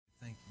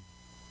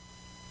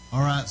All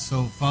right,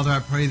 so Father, I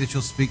pray that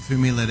you'll speak through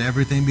me. Let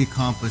everything be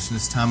accomplished in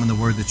this time in the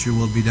word, that your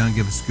will be done.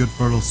 Give us good,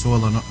 fertile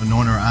soil,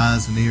 anoint our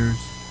eyes and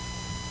ears.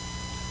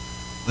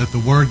 Let the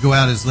word go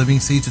out as living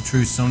seeds of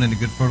truth sown into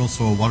good, fertile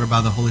soil, watered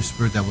by the Holy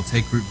Spirit, that will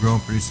take root, grow,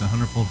 and produce a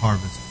hundredfold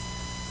harvest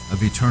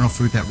of eternal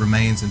fruit that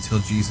remains until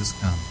Jesus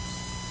comes.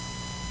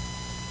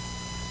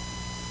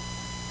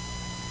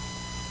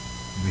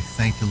 And we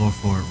thank you, Lord,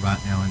 for it right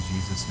now in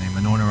Jesus' name.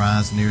 Anoint our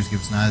eyes and ears. Give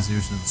us an eyes and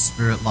ears to the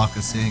Spirit. Lock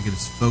us in. Get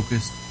us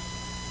focused.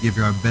 Give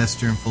you our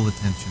best ear and full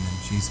attention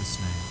in Jesus'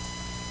 name.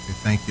 We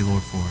thank you,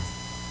 Lord, for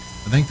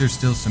it. I think there's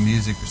still some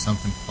music or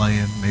something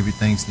playing. Maybe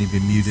things need to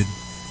be muted.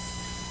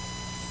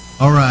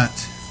 All right.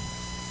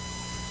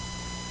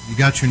 You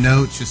got your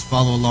notes. Just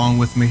follow along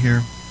with me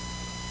here.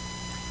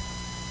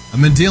 I've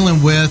been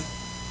dealing with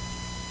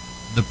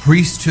the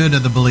priesthood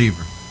of the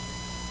believer.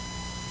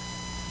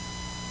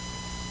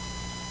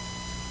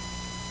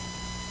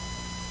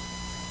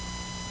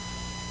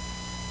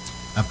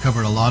 I've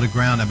covered a lot of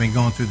ground. I've been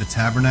going through the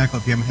tabernacle.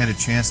 If you haven't had a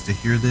chance to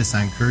hear this,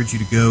 I encourage you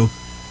to go.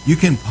 You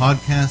can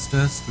podcast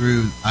us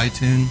through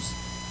iTunes.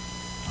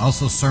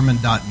 Also,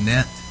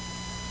 sermon.net.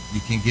 You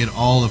can get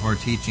all of our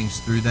teachings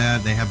through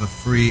that. They have a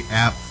free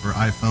app for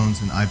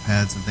iPhones and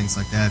iPads and things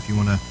like that if you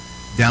want to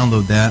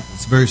download that.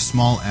 It's a very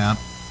small app.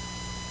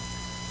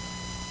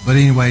 But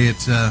anyway,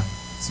 it's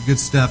good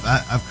stuff.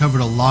 I've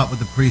covered a lot with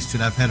the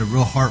priesthood. I've had a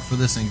real heart for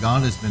this, and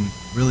God has been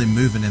really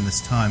moving in this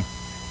time.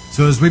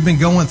 So as we've been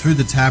going through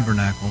the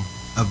tabernacle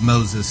of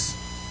Moses,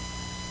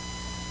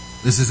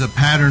 this is a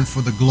pattern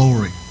for the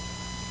glory.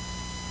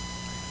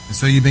 And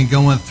so you've been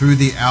going through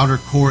the outer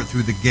court,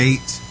 through the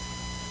gate.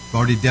 We've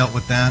already dealt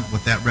with that,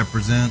 what that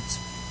represents.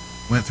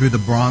 Went through the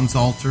bronze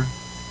altar,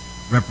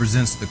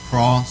 represents the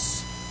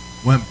cross.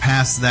 Went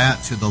past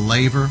that to the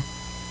laver.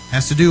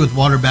 Has to do with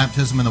water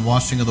baptism and the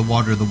washing of the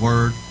water of the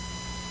Word,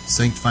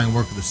 sanctifying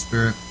work of the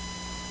Spirit.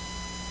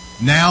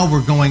 Now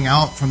we're going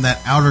out from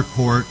that outer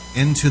court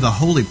into the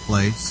holy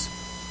place.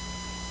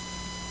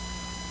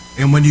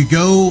 And when you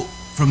go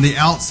from the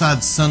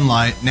outside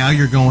sunlight, now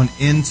you're going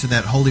into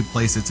that holy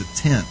place. It's a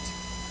tent.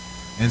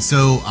 And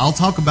so I'll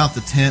talk about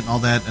the tent and all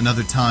that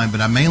another time,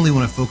 but I mainly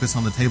want to focus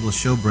on the table of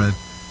showbread.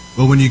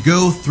 But when you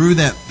go through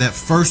that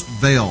first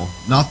veil,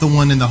 not the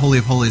one in the Holy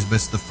of Holies, but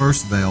it's the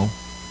first veil,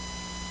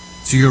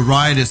 to your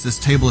right is this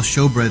table of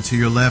showbread, to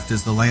your left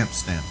is the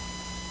lampstand.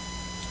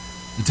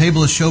 The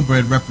table of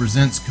showbread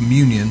represents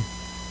communion,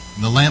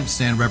 and the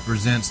lampstand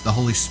represents the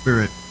Holy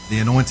Spirit, the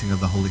anointing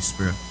of the Holy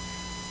Spirit.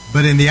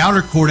 But in the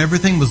outer court,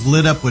 everything was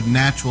lit up with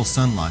natural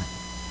sunlight.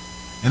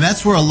 And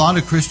that's where a lot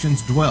of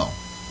Christians dwell.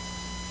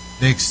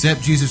 They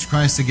accept Jesus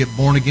Christ, they get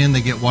born again,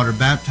 they get water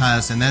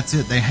baptized, and that's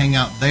it. They hang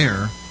out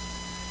there.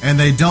 And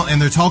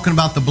they're talking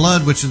about the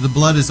blood, which is the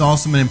blood is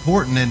awesome and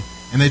important, and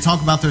they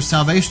talk about their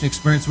salvation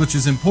experience, which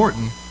is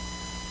important.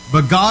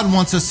 But God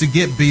wants us to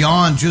get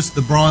beyond just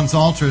the bronze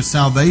altar of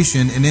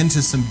salvation and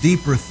into some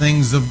deeper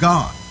things of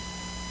God.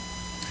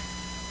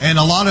 And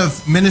a lot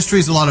of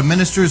ministries, a lot of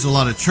ministers, a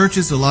lot of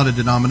churches, a lot of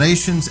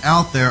denominations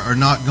out there are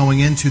not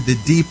going into the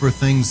deeper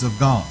things of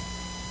God.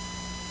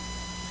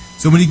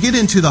 So when you get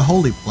into the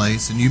holy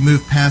place and you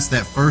move past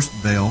that first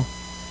veil,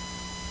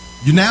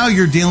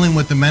 you're dealing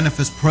with the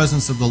manifest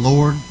presence of the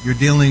Lord. You're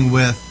dealing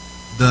with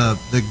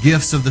the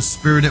gifts of the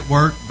Spirit at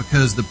work,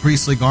 because the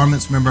priestly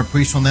garments, remember I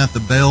preached on that,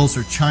 the bells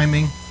are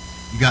chiming.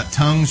 You got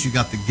tongues, you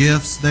got the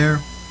gifts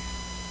there.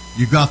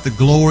 You got the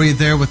glory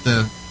there with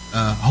the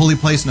holy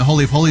place and the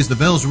Holy of Holies. The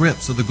veil's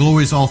ripped, so the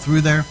glory's all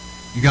through there.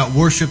 You got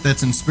worship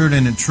that's in spirit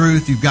and in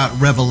truth. You've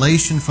got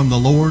revelation from the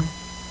Lord.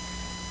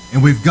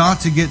 And we've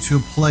got to get to a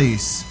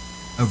place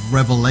of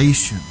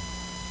revelation.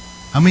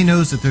 How many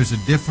knows that there's a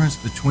difference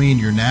between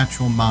your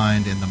natural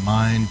mind and the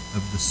mind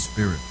of the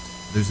Spirit?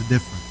 There's a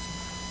difference.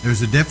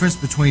 There's a difference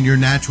between your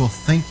natural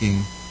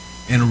thinking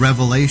and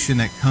revelation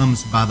that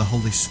comes by the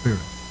Holy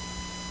Spirit.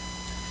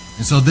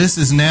 And so this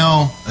is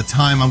now a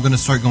time I'm going to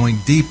start going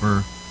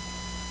deeper.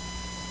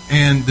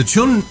 And the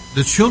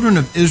children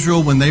of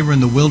Israel, when they were in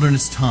the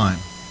wilderness time,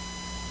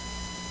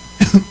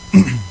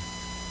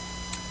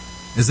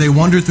 as they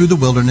wandered through the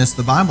wilderness,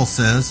 the Bible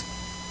says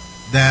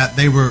that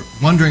they were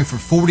wandering for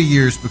 40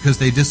 years because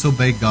they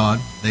disobeyed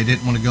God. They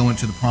didn't want to go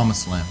into the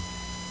promised land.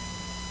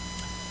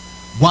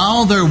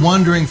 While they're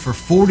wandering for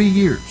 40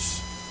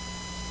 years,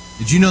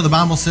 did you know the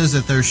Bible says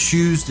that their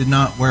shoes did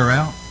not wear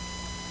out?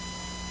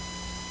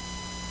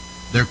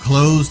 Their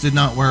clothes did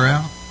not wear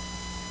out?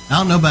 I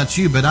don't know about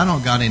you, but I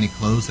don't got any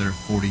clothes that are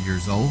 40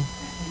 years old.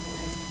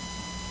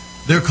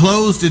 Their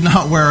clothes did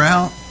not wear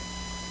out.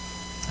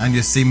 I can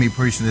just see me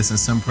preaching this and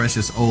some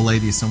precious old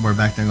lady somewhere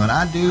back there going,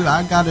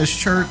 I got a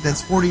shirt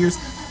that's 40 years.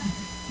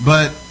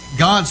 But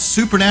God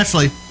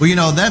supernaturally,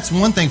 that's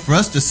one thing for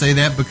us to say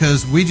that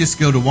because we just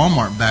go to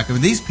Walmart back.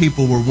 These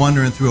people were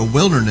wandering through a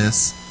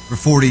wilderness for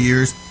 40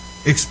 years,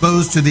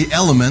 exposed to the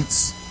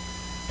elements,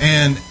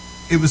 and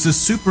it was a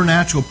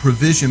supernatural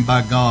provision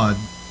by God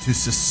to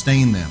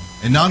sustain them.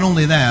 And not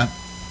only that,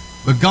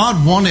 but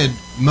God wanted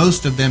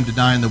most of them to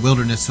die in the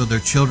wilderness so their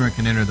children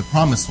can enter the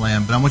promised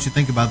land. But I want you to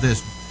think about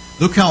this.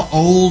 Look how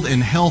old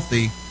and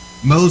healthy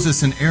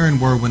Moses and Aaron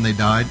were when they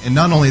died. And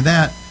not only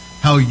that,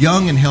 how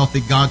young and healthy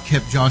God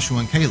kept Joshua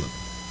and Caleb.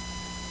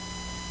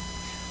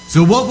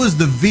 So what was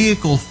the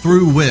vehicle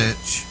through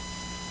which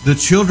the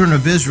children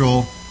of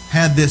Israel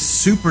had this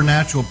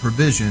supernatural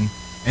provision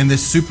and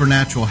this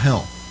supernatural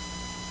health?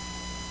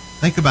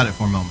 Think about it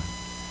for a moment.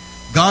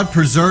 God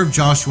preserved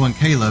Joshua and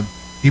Caleb.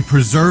 He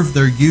preserved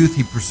their youth.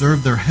 He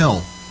preserved their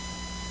health.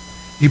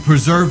 He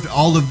preserved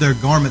all of their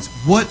garments.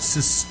 What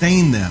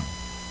sustained them?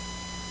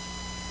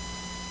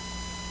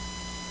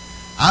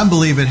 I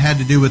believe it had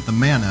to do with the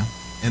manna,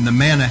 and the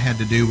manna had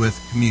to do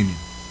with communion.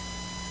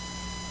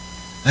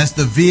 That's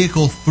the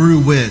vehicle through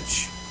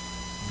which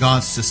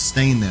God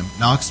sustained them.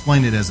 And I'll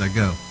explain it as I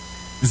go.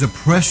 There's a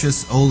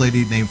precious old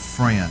lady named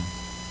Fran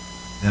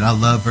that I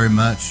love very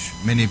much.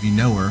 Many of you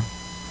know her.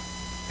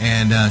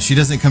 And she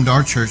doesn't come to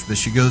our church, but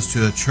she goes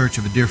to a church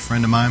of a dear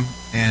friend of mine.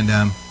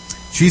 And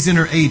she's in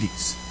her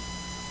 80s.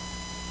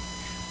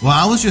 Well,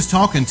 I was just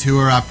talking to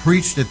her. I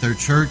preached at their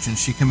church, and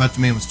she came up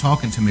to me and was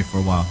talking to me for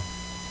a while.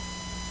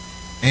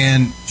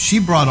 And she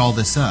brought all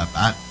this up.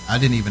 I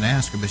didn't even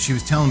ask her, but she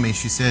was telling me,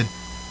 she said,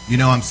 you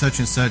know, I'm such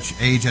and such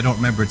age. I don't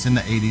remember. It's in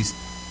the 80s.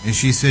 And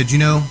she said, you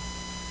know,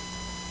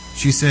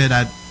 she said,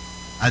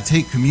 I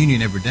take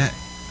communion every day.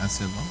 I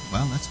said,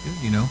 well, that's good,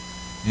 you know.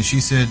 And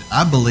she said,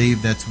 I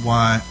believe that's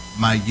why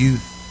my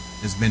youth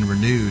has been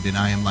renewed and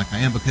I am like I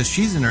am. Because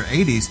she's in her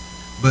 80s,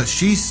 but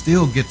she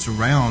still gets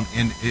around.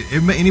 And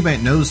anybody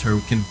that knows her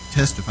can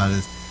testify to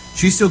this.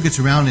 She still gets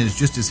around and is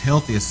just as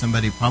healthy as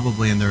somebody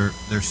probably in their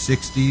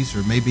 60s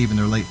or maybe even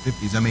their late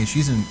 50s. I mean,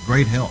 she's in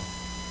great health.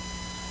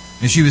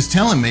 And she was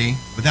telling me,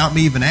 without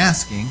me even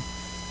asking,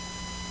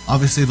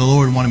 obviously the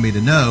Lord wanted me to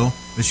know,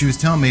 but she was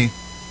telling me,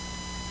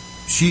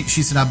 she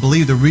said, I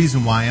believe the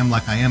reason why I am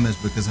like I am is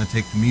because I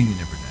take communion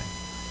every day.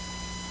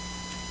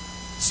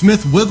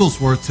 Smith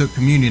Wigglesworth took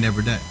communion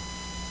every day.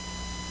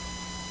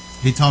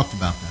 He talked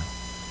about that.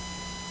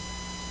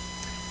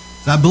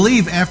 So I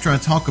believe after I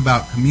talk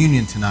about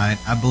communion tonight,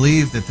 I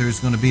believe that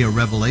there's going to be a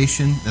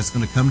revelation that's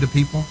going to come to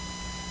people.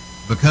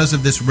 Because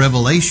of this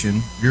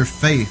revelation, your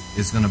faith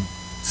is going to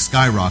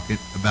skyrocket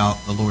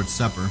about the Lord's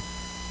Supper.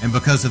 And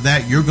because of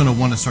that, you're going to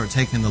want to start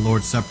taking the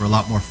Lord's Supper a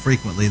lot more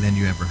frequently than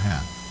you ever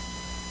have.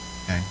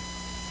 Okay?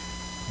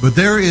 But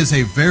there is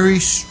a very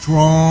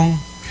strong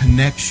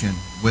connection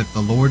with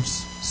the Lord's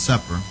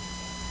Supper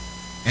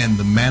and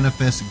the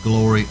manifest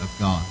glory of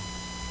God.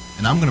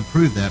 And I'm going to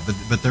prove that,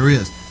 but there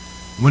is.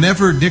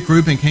 Whenever Dick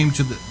Rubin came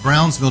to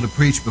Brownsville to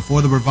preach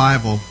before the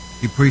revival,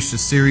 he preached a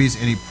series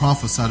and he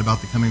prophesied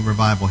about the coming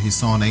revival. He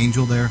saw an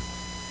angel there.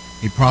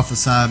 He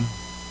prophesied.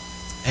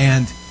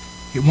 And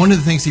one of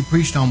the things he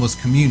preached on was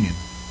communion.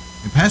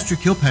 And Pastor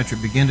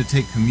Kilpatrick began to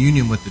take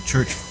communion with the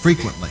church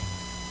frequently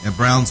at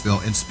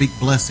Brownsville and speak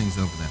blessings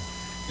over them.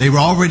 They were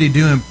already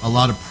doing a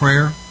lot of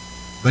prayer,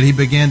 but he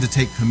began to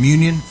take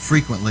communion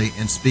frequently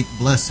and speak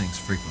blessings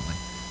frequently.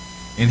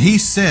 And he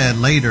said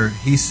later,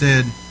 he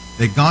said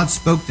that God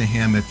spoke to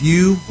him, if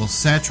you will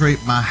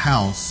saturate my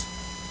house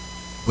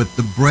with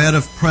the bread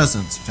of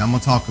presence, which I'm going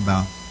to talk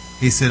about,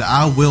 he said,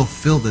 I will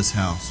fill this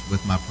house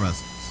with my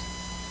presence.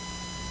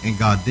 And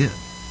God did.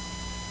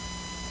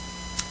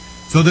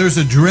 So there's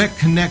a direct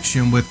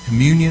connection with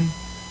communion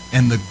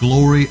and the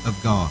glory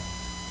of God.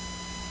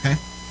 Okay?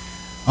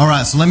 All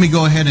right, so let me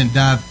go ahead and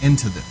dive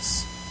into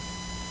this.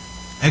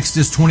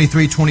 Exodus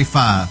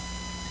 23:25.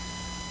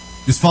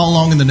 Just follow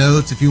along in the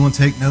notes if you want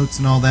to take notes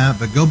and all that.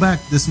 But go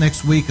back this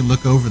next week and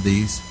look over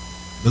these.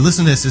 But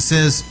listen to this. It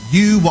says,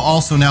 you will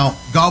also, now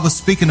God was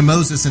speaking to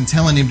Moses and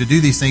telling him to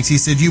do these things. He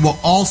said, you will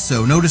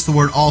also, notice the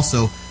word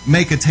also,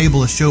 make a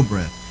table of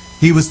showbread.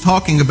 He was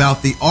talking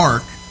about the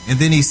ark, and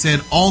then he said,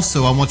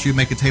 also, I want you to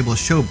make a table of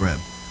showbread.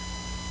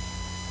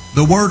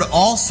 The word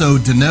also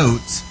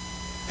denotes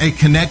a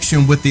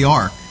connection with the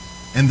ark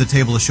and the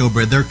table of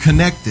showbread. They're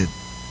connected.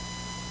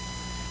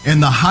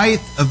 And the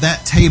height of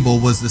that table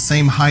was the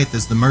same height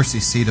as the mercy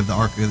seat of the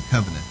Ark of the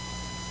Covenant.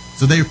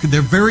 So they're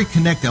very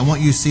connected. I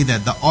want you to see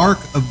that. The Ark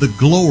of the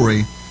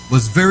Glory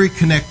was very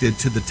connected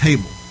to the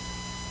table.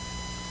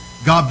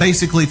 God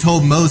basically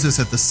told Moses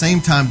at the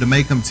same time to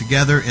make them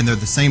together, and they're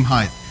the same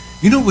height.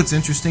 You know what's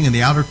interesting? In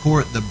the outer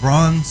court, the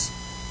bronze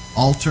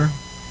altar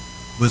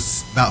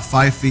was about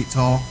 5 feet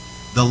tall.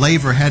 The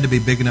laver had to be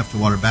big enough to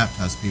water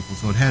baptize people,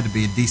 so it had to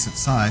be a decent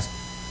size.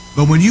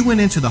 But when you went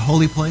into the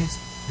holy place,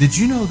 did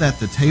you know that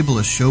the table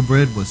of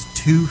showbread was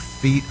 2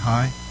 feet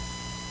high?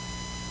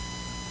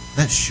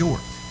 That's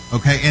short.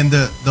 Okay, and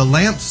the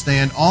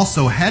lampstand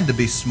also had to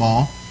be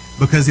small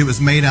because it was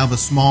made out of a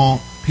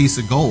small piece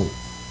of gold.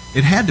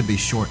 It had to be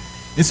short.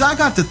 And so I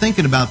got to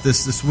thinking about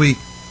this week.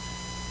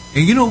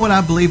 And you know what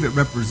I believe it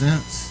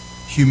represents?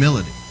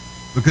 Humility.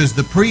 Because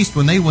the priest,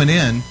 when they went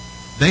in,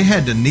 they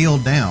had to kneel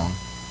down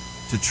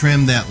to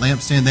trim that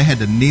lampstand. They had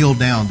to kneel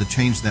down to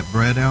change that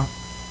bread out.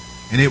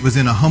 And it was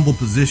in a humble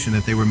position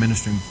that they were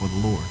ministering before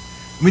the Lord.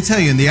 Let me tell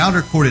you, in the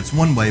outer court it's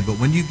one way, but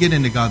when you get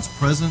into God's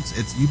presence,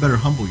 you better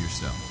humble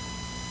yourself.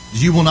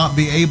 You will not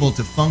be able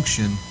to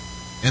function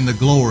in the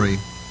glory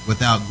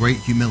without great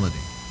humility.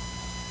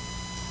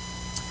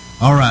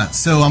 All right,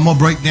 so I'm going to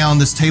break down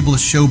this table of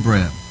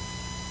showbread.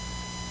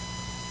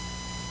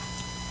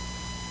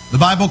 The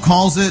Bible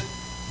calls it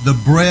the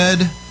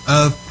bread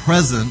of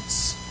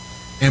presence.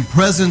 And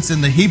presence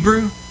in the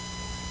Hebrew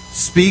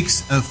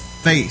speaks of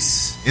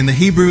face. In the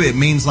Hebrew, it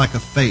means like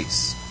a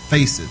face,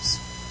 faces.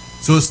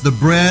 So it's the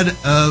bread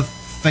of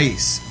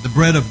face, the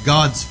bread of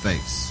God's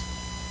face.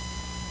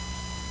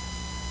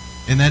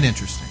 Isn't that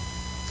interesting?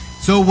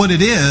 So what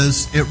it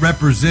is, it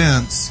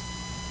represents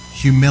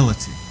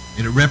humility.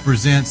 It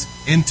represents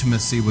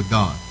intimacy with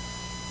God.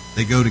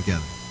 They go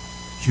together.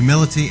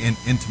 Humility and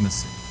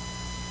intimacy.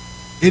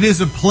 It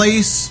is a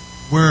place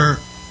where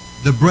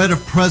the bread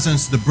of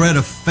presence, the bread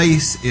of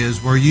face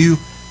is, where you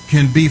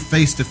can be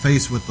face to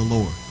face with the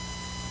Lord.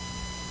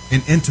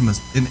 An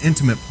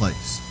intimate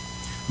place.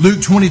 Luke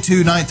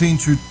 22:19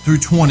 through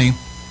 20.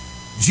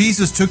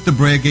 Jesus took the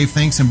bread, gave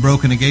thanks and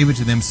broke it, and gave it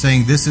to them,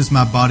 saying, "This is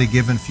my body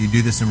given for you.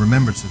 Do this in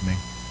remembrance of me."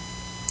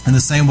 In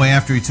the same way,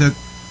 after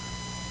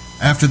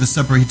the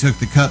supper, he took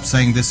the cup,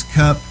 saying, "This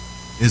cup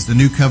is the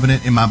new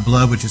covenant in my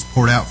blood, which is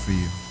poured out for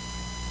you."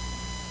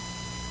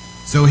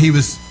 So he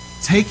was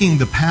taking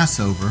the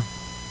Passover,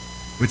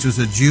 which was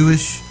a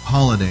Jewish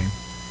holiday,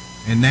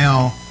 and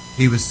now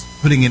he was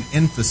putting an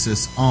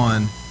emphasis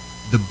on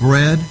the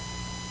bread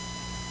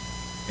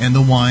and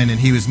the wine,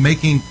 and he was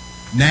making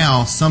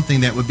now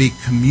something that would be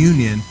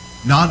communion,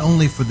 not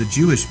only for the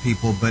Jewish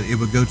people, but it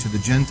would go to the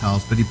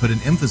Gentiles. But he put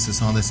an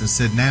emphasis on this and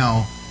said,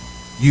 now,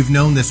 you've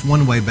known this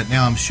one way, but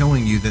now I'm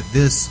showing you that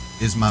this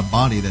is my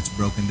body that's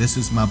broken. This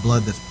is my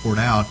blood that's poured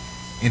out.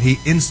 And he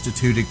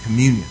instituted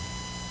communion.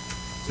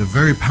 It's a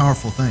very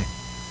powerful thing.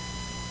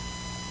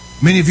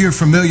 Many of you are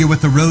familiar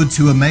with the road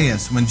to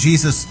Emmaus. When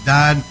Jesus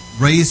died,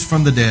 raised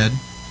from the dead,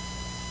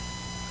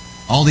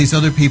 all these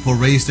other people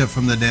raised up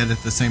from the dead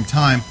at the same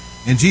time,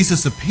 and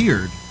Jesus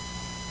appeared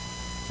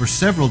for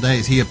several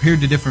days. He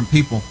appeared to different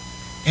people,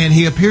 and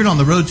he appeared on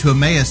the road to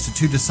Emmaus to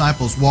two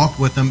disciples, walked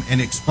with them, and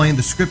explained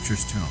the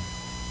scriptures to them.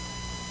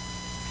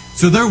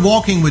 So they're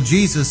walking with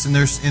Jesus, and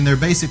they're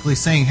basically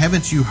saying,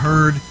 haven't you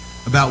heard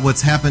about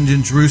what's happened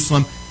in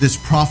Jerusalem? This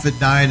prophet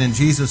died, and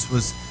Jesus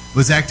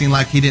was acting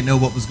like he didn't know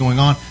what was going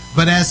on.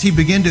 But as he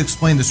began to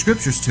explain the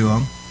scriptures to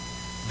them,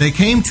 they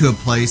came to a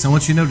place. I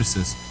want you to notice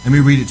this. Let me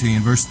read it to you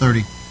in verse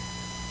 30.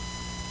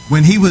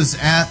 When he was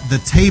at the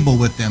table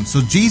with them.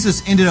 So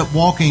Jesus ended up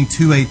walking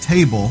to a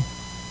table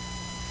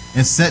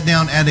and sat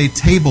down at a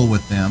table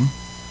with them.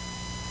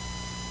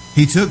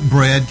 He took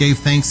bread, gave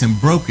thanks, and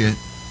broke it,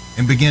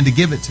 and began to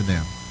give it to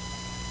them.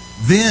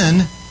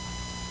 Then,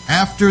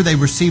 after they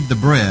received the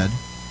bread,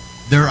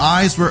 their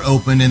eyes were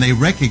opened, and they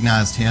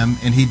recognized him,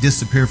 and he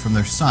disappeared from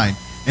their sight.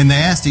 And they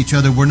asked each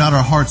other, were not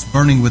our hearts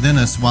burning within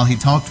us while he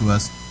talked to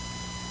us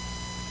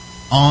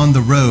on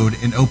the road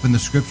and opened the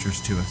scriptures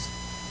to us?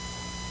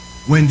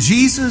 When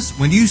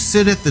you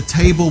sit at the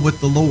table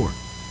with the Lord,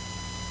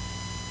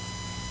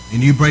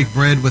 and you break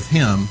bread with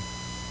him,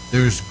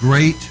 there's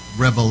great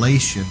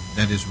revelation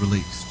that is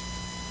released.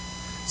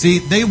 See,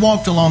 they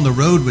walked along the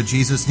road with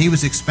Jesus, and he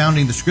was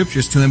expounding the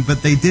scriptures to him,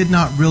 but they did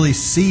not really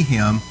see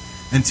him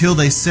until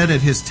they sat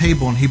at his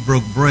table and he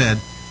broke bread.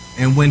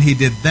 And when he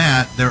did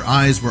that, their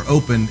eyes were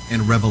opened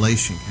and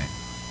revelation came.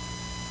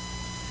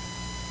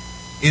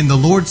 In the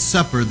Lord's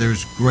Supper,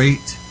 there's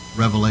great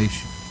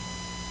revelation.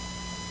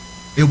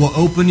 It will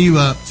open you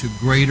up to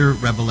greater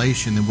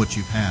revelation than what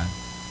you've had.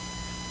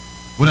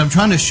 What I'm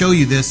trying to show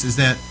you this is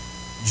that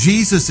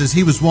Jesus, as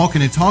he was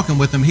walking and talking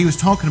with them, he was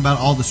talking about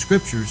all the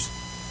scriptures.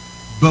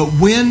 But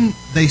when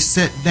they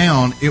sat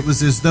down, it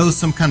was as though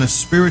some kind of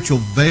spiritual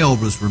veil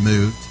was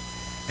removed.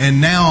 And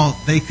now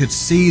they could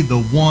see the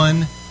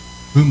one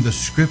whom the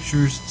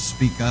scriptures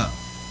speak of.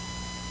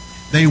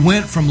 They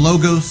went from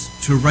logos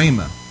to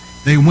rhema.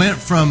 They went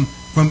from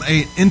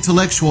an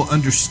intellectual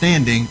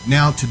understanding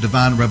now to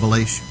divine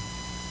revelation.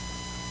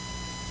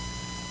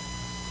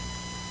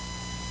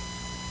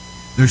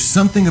 There's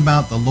something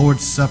about the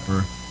Lord's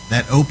Supper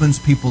that opens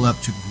people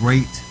up to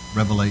great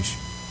revelation.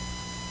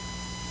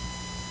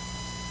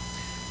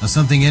 Now,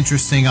 something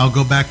interesting, I'll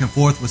go back and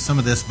forth with some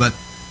of this, but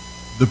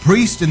the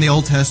priest in the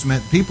Old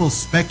Testament, people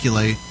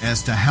speculate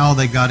as to how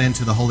they got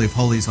into the Holy of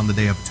Holies on the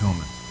Day of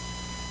Atonement.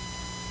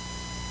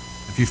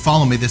 If you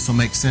follow me, this will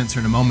make sense here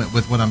in a moment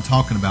with what I'm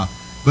talking about.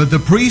 But the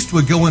priest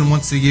would go in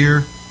once a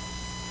year,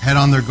 had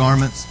on their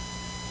garments,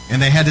 and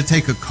they had to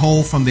take a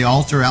coal from the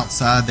altar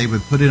outside. They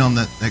would put it on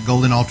that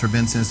golden altar of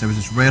incense. There was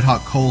this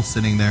red-hot coal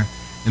sitting there,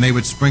 and they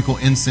would sprinkle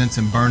incense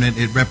and burn it.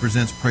 It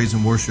represents praise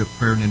and worship,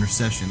 prayer and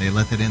intercession. They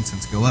let that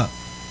incense go up.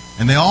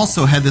 And they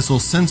also had this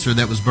little censer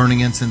that was burning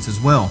incense as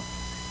well.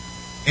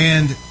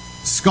 And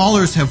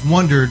scholars have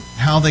wondered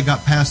how they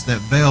got past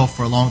that veil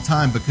for a long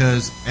time,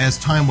 because as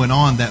time went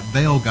on, that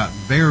veil got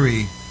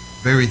very,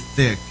 very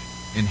thick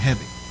and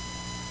heavy.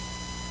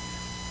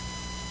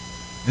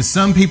 And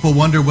some people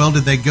wonder, well,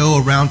 did they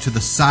go around to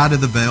the side of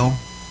the veil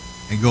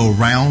and go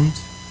around?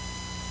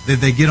 Did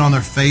they get on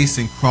their face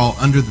and crawl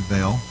under the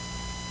veil?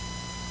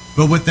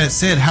 But with that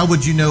said, how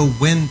would you know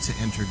when to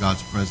enter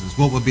God's presence?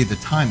 What would be the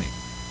timing?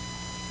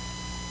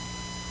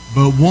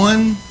 But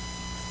one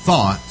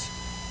thought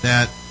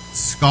that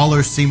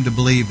scholars seem to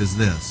believe is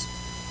this: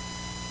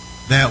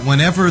 that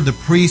whenever the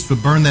priest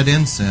would burn that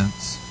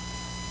incense,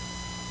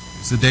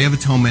 it's the Day of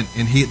Atonement,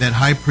 and that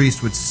high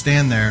priest would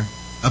stand there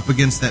up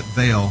against that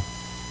veil,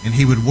 and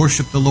he would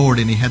worship the Lord,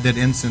 and he had that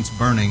incense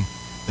burning,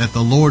 that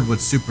the Lord would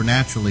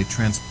supernaturally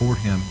transport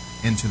him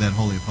into that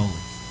Holy of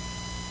Holies.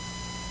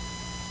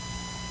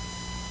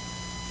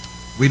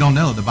 We don't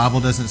know. The Bible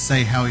doesn't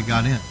say how he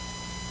got in.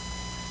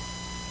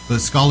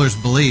 But scholars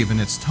believe,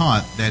 and it's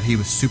taught, that he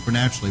was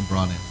supernaturally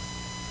brought in.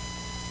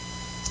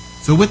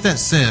 So with that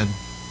said,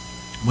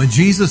 when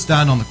Jesus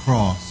died on the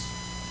cross,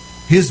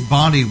 his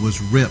body was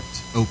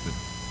ripped open.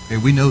 Okay,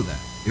 we know that.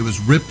 It was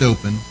ripped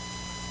open.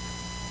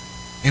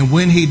 And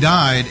when he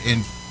died,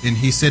 and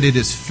he said it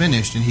is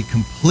finished, and he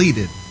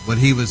completed what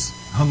he was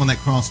hung on that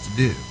cross to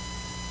do,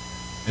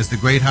 as the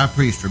great high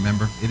priest,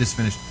 remember, it is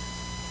finished.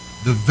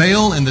 The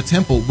veil in the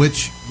temple,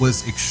 which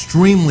was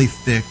extremely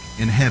thick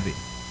and heavy,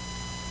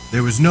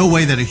 there was no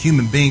way that a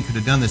human being could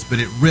have done this, but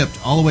it ripped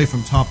all the way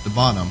from top to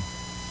bottom.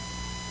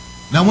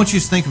 Now I want you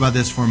to think about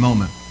this for a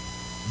moment.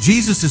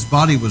 Jesus'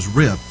 body was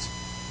ripped.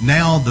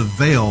 Now the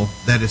veil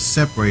that has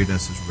separated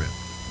us is ripped.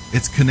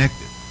 It's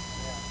connected.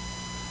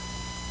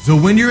 So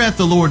when you're at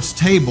the Lord's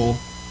table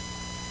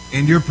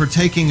and you're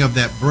partaking of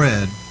that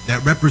bread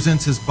that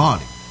represents his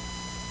body,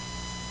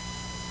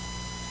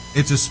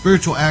 it's a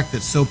spiritual act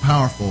that's so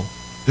powerful.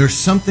 There's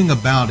something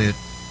about it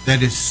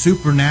that is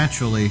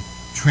supernaturally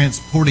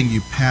transporting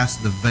you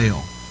past the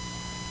veil.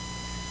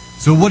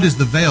 So what is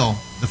the veil?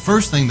 The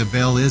first thing the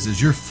veil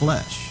is your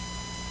flesh.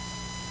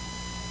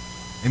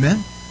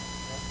 Amen?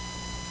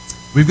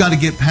 We've got to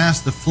get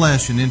past the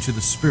flesh and into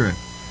the spirit.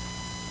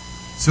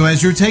 So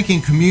as you're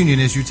taking communion,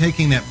 as you're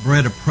taking that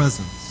bread of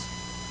presence,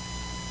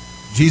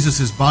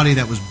 Jesus' body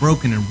that was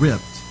broken and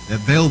ripped, that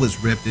veil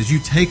was ripped, as you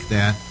take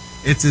that,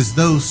 it's as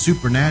though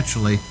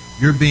supernaturally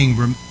you're being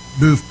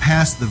moved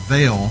past the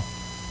veil,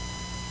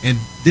 and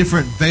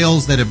different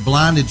veils that have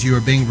blinded you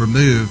are being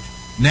removed.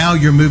 Now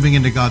you're moving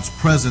into God's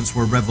presence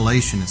where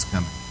revelation is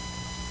coming.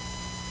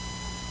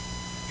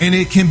 And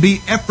it can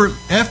be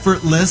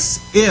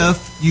effortless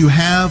if you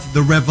have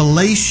the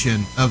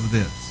revelation of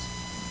this.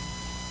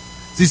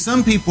 See,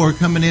 some people are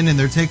coming in and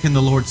they're taking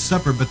the Lord's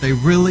Supper, but they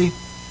really,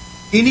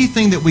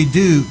 anything that we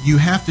do, you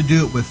have to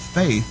do it with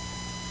faith,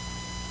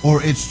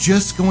 or it's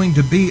just going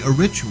to be a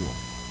ritual.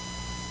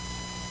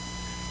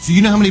 So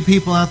you know how many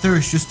people out there,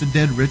 it's just a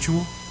dead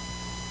ritual?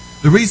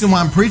 The reason why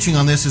I'm preaching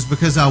on this is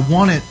because I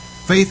want it,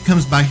 faith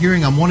comes by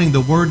hearing, I'm wanting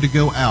the word to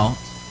go out,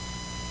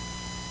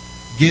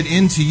 get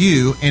into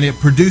you, and it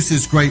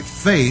produces great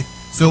faith.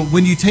 So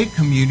when you take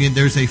communion,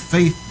 there's a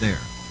faith there.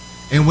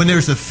 And when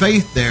there's a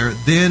faith there,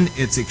 then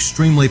it's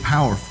extremely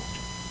powerful.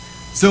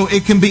 So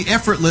it can be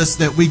effortless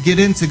that we get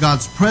into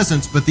God's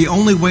presence, but the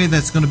only way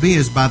that's going to be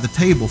is by the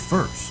table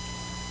first.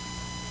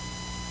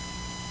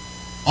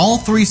 All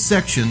three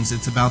sections,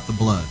 it's about the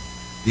blood.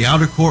 The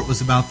outer court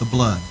was about the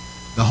blood.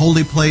 The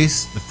holy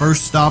place, the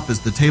first stop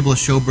is the table of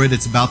showbread,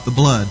 it's about the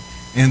blood.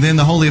 And then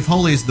the Holy of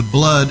Holies, the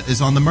blood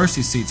is on the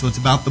mercy seat, so it's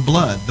about the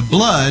blood. The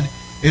blood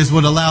is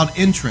what allowed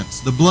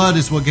entrance. The blood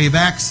is what gave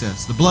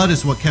access. The blood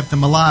is what kept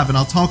him alive, and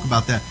I'll talk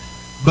about that.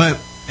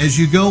 But as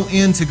you go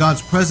into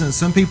God's presence,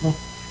 some people,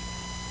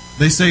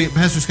 they say,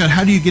 Pastor Scott,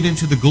 how do you get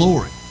into the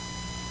glory?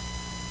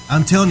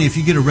 I'm telling you, if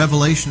you get a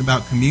revelation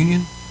about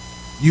communion,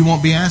 you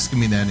won't be asking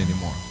me that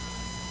anymore.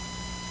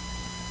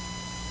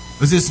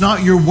 Because it's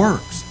not your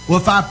works. Well,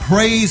 if I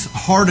praise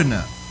hard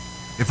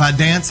enough, if I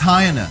dance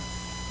high enough,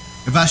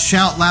 if I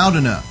shout loud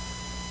enough,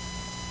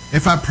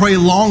 if I pray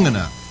long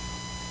enough,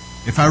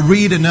 if I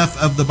read enough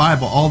of the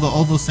Bible, all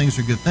those things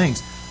are good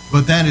things.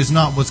 But that is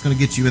not what's going to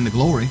get you in the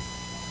glory.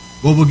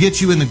 What will get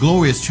you in the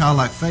glory is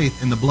childlike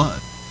faith in the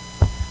blood.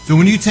 So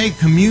when you take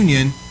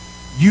communion,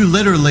 you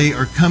literally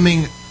are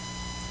coming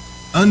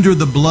under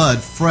the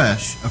blood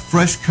fresh, a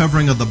fresh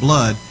covering of the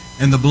blood,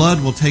 and the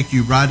blood will take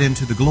you right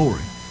into the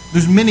glory.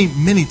 There's many,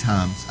 many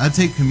times I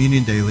take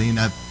communion daily, and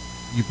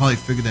you probably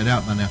figured that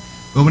out by now.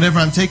 But whenever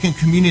I'm taking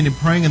communion and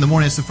praying in the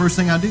morning, it's the first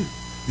thing I do.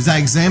 Is I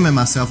examine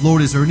myself.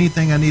 Lord, is there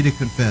anything I need to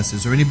confess?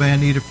 Is there anybody I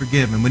need to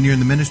forgive? And when you're in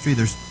the ministry,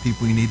 there's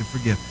people you need to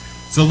forgive.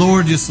 So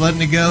Lord, just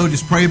letting it go,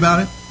 just pray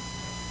about it.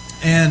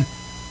 And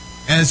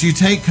as you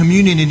take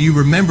communion and you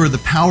remember the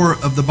power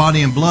of the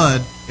body and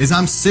blood, as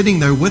I'm sitting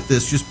there with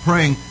this, just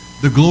praying,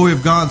 the glory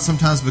of God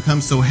sometimes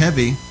becomes so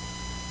heavy,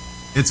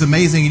 it's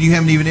amazing, and you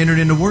haven't even entered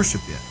into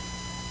worship yet.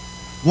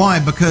 Why?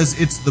 Because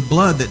it's the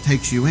blood that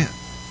takes you in.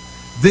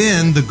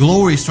 Then the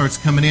glory starts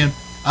coming in.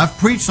 I've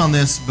preached on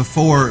this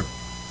before,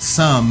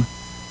 some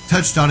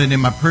touched on it in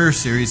my prayer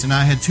series, and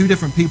I had two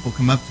different people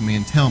come up to me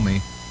and tell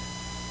me.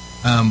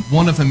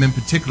 One of them in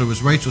particular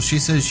was Rachel. She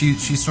said she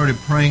started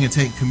praying and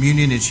taking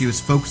communion, and she was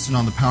focusing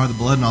on the power of the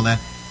blood and all that.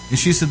 And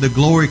she said the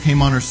glory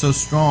came on her so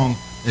strong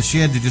that she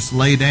had to just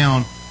lay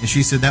down. And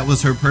she said that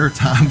was her prayer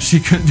time. She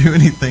couldn't do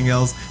anything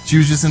else. She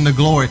was just in the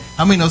glory.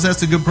 How many knows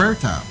that's a good prayer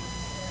time?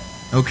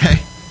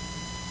 Okay?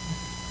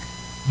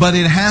 But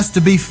it has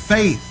to be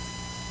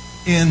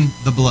faith in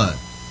the blood.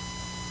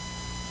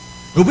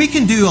 But we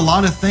can do a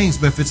lot of things,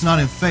 but if it's not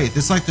in faith,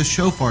 it's like the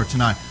shofar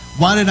tonight.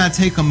 Why did I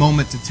take a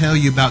moment to tell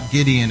you about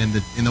Gideon and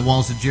the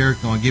walls of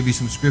Jericho and give you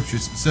some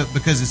scriptures? So,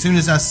 because as soon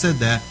as I said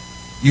that,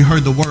 you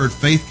heard the word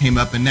faith came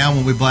up, and now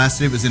when we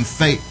blasted it was in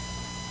faith.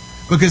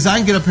 Because I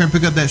can get up here and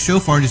pick up that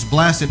shofar and just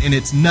blast it, and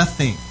it's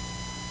nothing.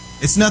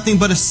 It's nothing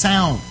but a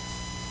sound.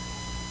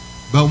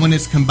 But when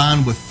it's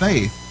combined with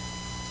faith,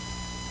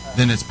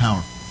 then it's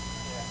powerful.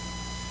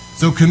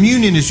 So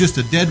communion is just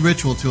a dead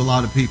ritual to a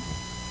lot of people.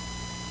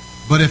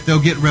 But if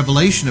they'll get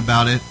revelation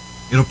about it,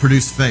 it'll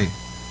produce faith.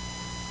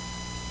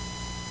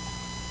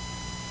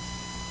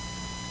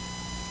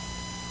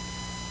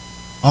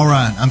 All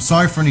right, I'm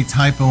sorry for any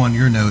typo on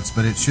your notes,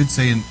 but it should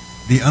say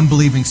the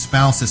unbelieving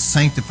spouse is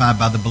sanctified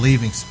by the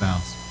believing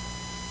spouse.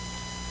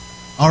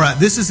 All right,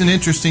 this is an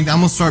interesting, I'm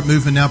going to start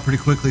moving now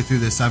pretty quickly through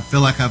this. I feel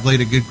like I've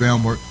laid a good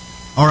groundwork.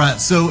 All right,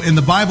 so in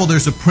the Bible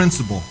there's a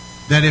principle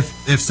that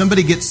if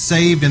somebody gets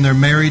saved and they're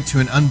married to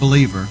an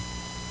unbeliever,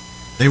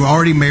 they were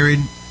already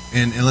married,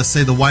 and let's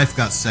say the wife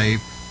got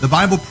saved, the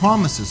Bible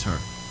promises her,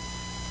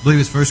 I believe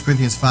it's 1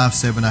 Corinthians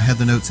 5:7, I had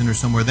the notes in there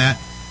somewhere, that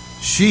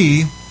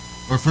she,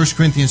 or 1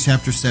 Corinthians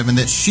chapter 7,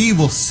 that she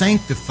will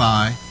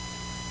sanctify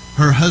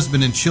her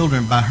husband and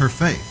children by her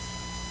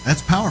faith.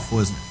 That's powerful,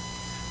 isn't it?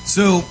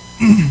 So,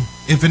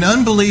 if an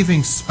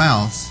unbelieving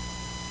spouse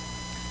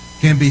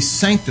can be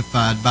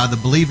sanctified by the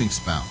believing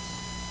spouse,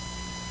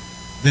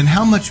 then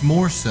how much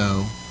more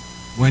so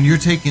when you're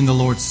taking the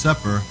Lord's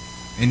Supper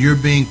and you're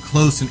being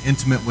close and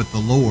intimate with the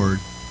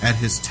Lord at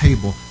His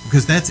table,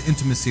 because that's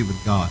intimacy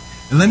with God.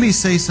 And let me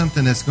say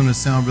something that's going to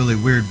sound really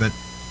weird, but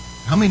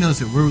how many knows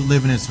that we're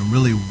living in some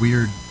really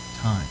weird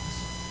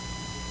times?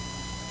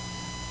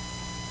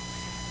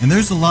 And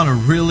there's a lot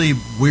of really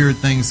weird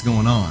things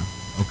going on,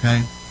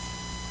 okay?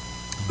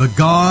 But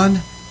God,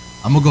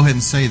 I'm going to go ahead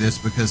and say this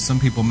because some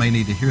people may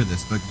need to hear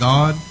this, but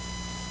God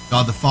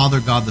the Father,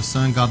 God the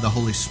Son, God the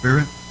Holy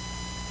Spirit,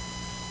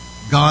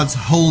 God's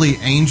holy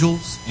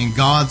angels, and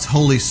God's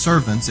holy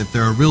servants, if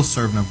they're a real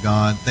servant of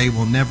God, they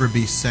will never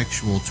be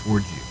sexual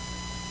toward you.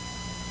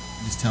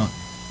 I'm just telling you.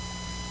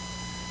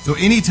 So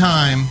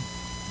anytime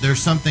there's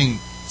something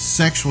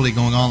sexually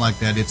going on like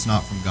that, it's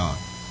not from God.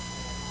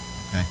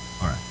 Okay?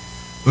 All right.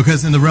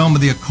 Because in the realm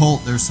of the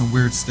occult, there's some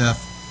weird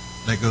stuff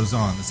that goes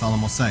on. That's all I'm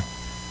going to say.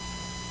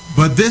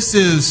 But this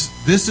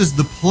is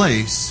the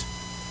place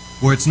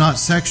where it's not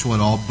sexual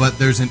at all, but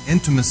there's an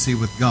intimacy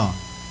with God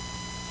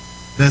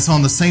that's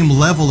on the same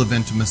level of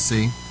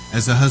intimacy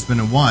as a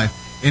husband and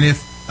wife. And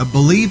if a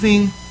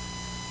believing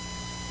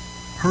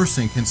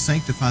person can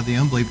sanctify the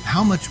unbelieving,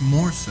 how much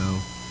more so,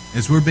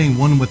 as we're being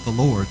one with the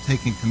Lord,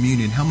 taking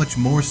communion, how much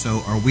more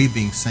so are we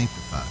being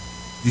sanctified?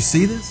 Do you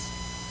see this?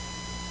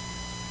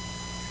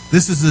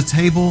 This is the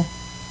table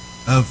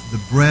of the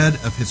bread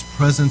of His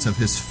presence, of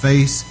His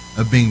face,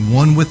 of being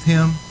one with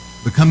Him,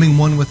 becoming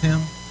one with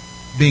Him,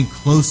 being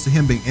close to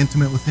Him, being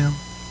intimate with Him.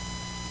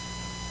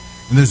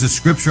 And there's a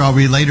scripture I'll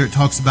read later. It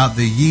talks about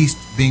the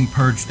yeast being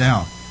purged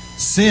out.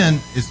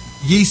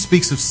 Yeast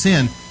speaks of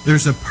sin.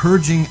 There's a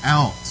purging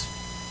out.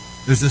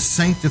 There's a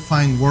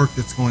sanctifying work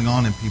that's going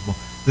on in people.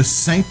 The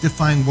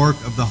sanctifying work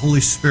of the Holy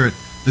Spirit.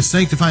 The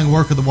sanctifying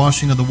work of the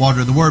washing of the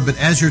water of the Word. But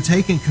as you're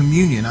taking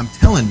communion, I'm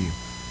telling you,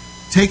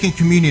 taking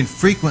communion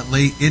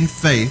frequently in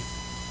faith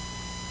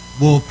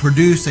will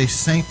produce a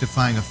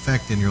sanctifying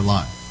effect in your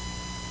life.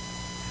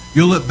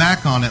 You'll look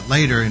back on it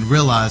later and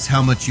realize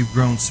how much you've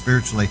grown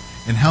spiritually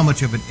and how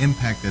much of an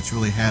impact that's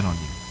really had on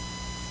you.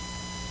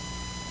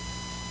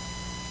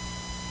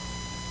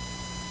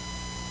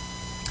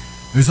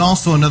 There's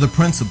also another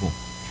principle.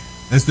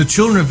 As the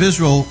children of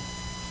Israel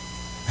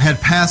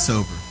had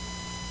Passover,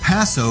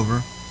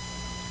 Passover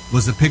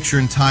was a picture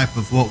and type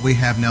of what we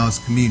have now as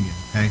communion.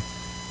 Okay,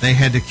 they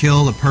had to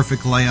kill a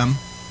perfect lamb.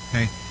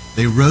 Okay,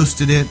 they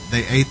roasted it,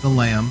 they ate the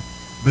lamb,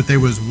 but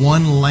there was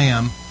one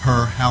lamb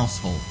per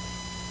household.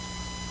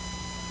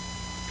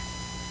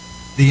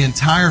 The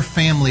entire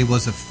family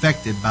was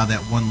affected by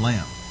that one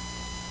lamb.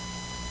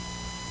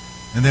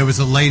 And there was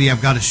a lady,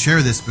 I've got to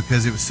share this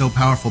because it was so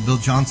powerful. Bill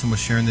Johnson was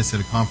sharing this at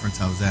a conference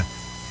I was at.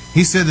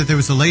 He said that there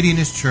was a lady in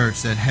his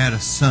church that had a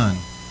son.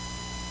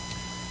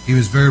 He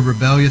was very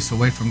rebellious,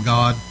 away from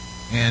God,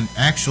 and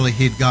actually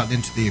he had gotten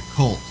into the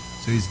occult.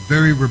 So he's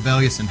very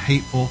rebellious and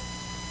hateful.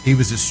 He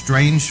was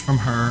estranged from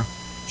her.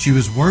 She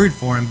was worried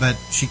for him, but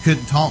she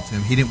couldn't talk to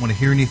him. He didn't want to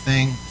hear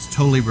anything. He was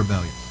totally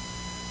rebellious.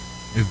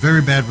 A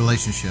very bad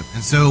relationship.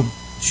 And so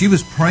she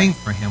was praying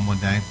for him one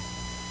day.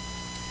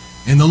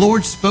 And the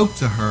Lord spoke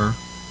to her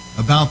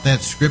about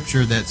that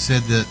scripture that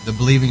said that the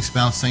believing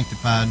spouse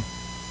sanctified,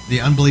 the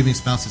unbelieving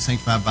spouse is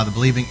sanctified by the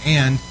believing.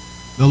 And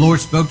the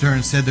Lord spoke to her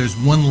and said there's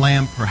one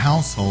lamb per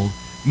household,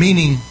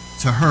 meaning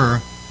to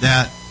her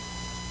that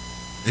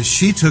as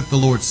she took the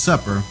Lord's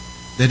Supper,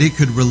 that it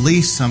could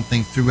release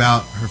something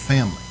throughout her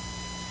family.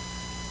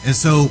 And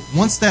so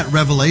once that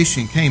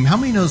revelation came, how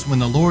many knows when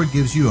the Lord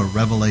gives you a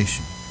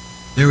revelation,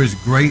 there is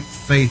great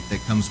faith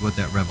that comes with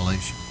that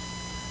revelation.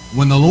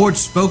 When the Lord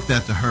spoke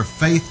that to her,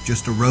 faith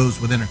just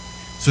arose within her.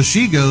 So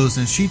she goes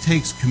and she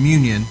takes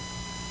communion,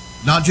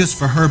 not just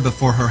for her, but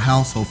for her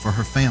household, for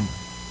her family.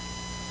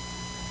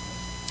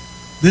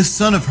 This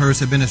son of hers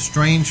had been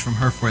estranged from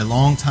her for a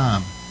long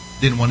time.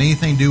 Didn't want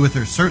anything to do with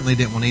her, certainly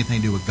didn't want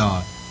anything to do with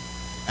God.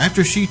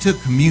 After she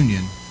took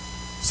communion,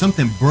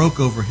 something broke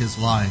over his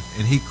life,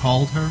 and he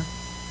called her,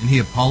 and he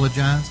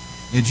apologized.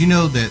 And you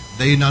know that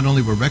they not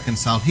only were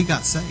reconciled, he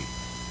got saved.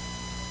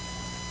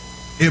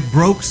 It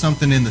broke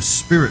something in the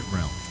spirit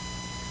realm.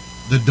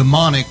 The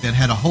demonic that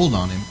had a hold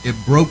on him, it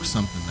broke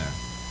something there.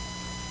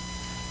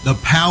 The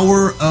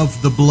power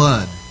of the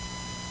blood.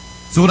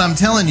 So what I'm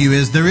telling you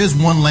is there is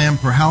one lamb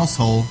per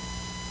household,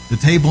 the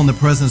table in the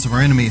presence of our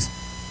enemies.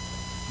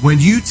 When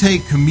you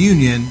take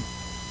communion,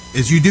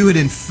 as you do it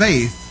in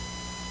faith,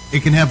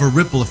 it can have a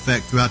ripple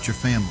effect throughout your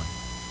family.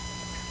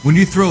 When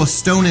you throw a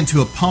stone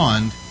into a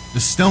pond, the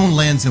stone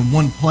lands in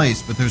one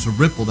place, but there's a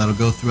ripple that'll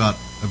go throughout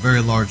a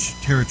very large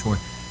territory.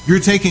 You're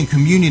taking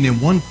communion in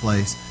one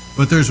place,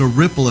 but there's a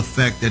ripple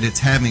effect that it's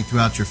having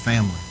throughout your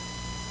family.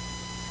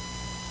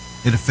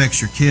 It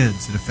affects your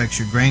kids. It affects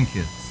your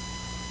grandkids.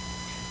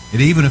 It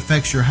even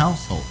affects your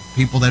household,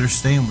 people that are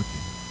staying with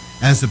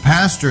you. As a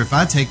pastor, if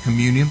I take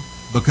communion,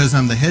 because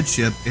I'm the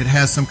headship, it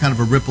has some kind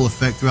of a ripple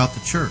effect throughout the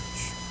church.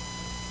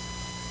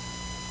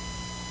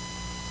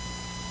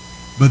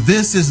 But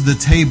this is the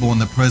table in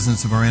the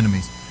presence of our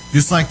enemies.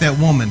 Just like that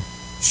woman,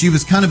 she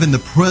was kind of in the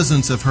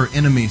presence of her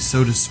enemies,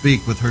 so to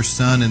speak, with her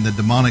son and the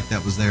demonic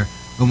that was there.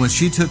 But when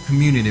she took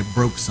communion, it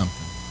broke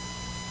something.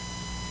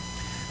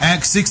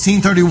 Acts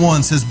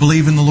 16:31 says,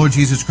 "Believe in the Lord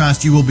Jesus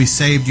Christ, you will be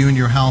saved, you and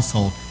your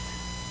household."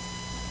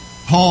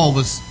 Paul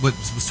was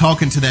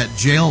talking to that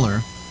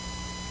jailer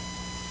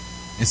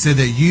and said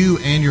that you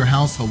and your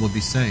household will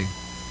be saved.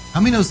 How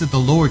many knows that the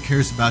Lord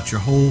cares about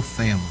your whole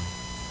family?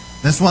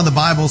 That's why the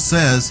Bible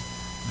says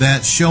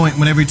that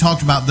whenever he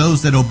talked about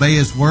those that obey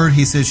his word,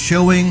 he says,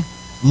 showing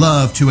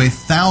love to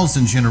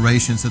 1,000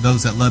 generations of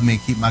those that love me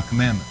and keep my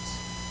commandments.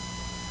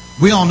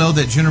 We all know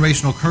that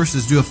generational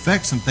curses do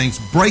affect some things.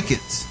 Break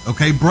it,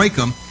 okay? Break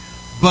them.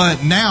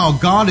 But now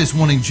God is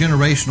wanting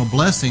generational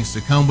blessings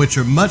to come, which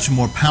are much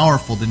more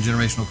powerful than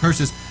generational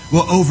curses,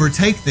 will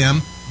overtake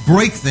them,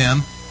 break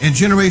them, and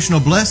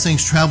generational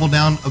blessings travel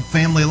down a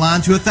family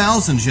line to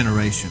 1,000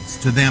 generations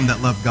to them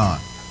that love God.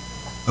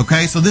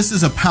 Okay, so this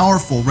is a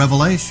powerful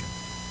revelation.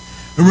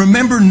 And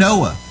remember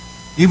Noah.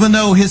 Even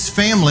though his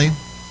family,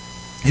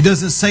 it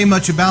doesn't say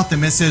much about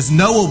them. It says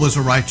Noah was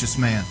a righteous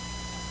man.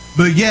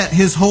 But yet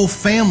his whole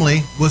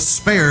family was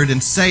spared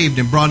and saved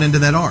and brought into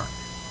that ark.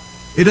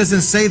 It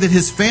doesn't say that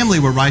his family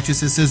were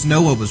righteous. It says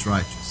Noah was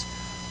righteous.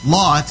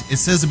 Lot, it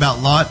says about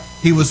Lot,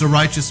 he was a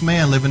righteous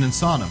man living in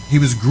Sodom. He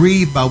was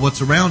grieved by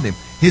what's around him.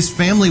 His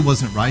family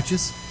wasn't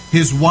righteous.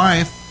 His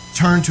wife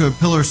turned to a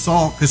pillar of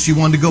salt because she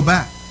wanted to go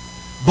back.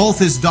 Both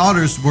his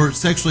daughters were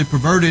sexually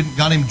perverted,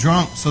 got him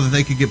drunk so that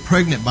they could get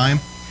pregnant by him.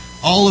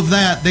 All of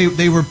that,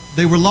 they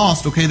were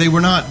lost, okay? They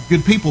were not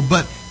good people.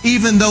 But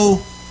even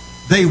though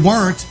they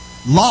weren't,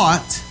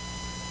 Lot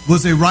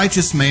was a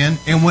righteous man,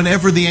 and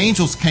whenever the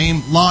angels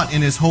came, Lot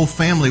and his whole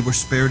family were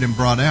spared and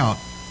brought out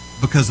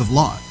because of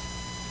Lot.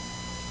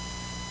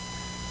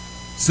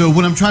 So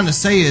what I'm trying to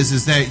say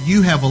is that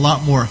you have a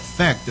lot more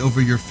effect over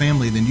your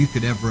family than you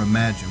could ever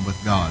imagine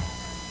with God.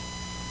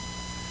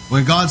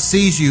 When God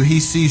sees you, He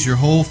sees your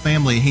whole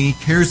family. He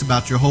cares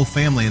about your whole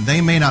family, and they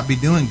may not be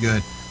doing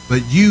good,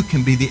 but you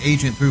can be the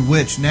agent through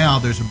which now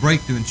there's a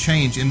breakthrough and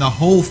change in the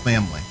whole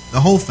family. The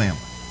whole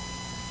family.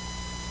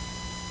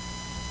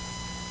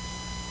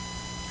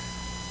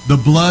 The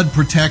blood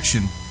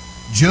protection.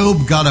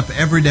 Job got up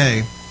every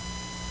day.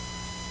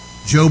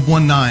 Job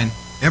 1:9.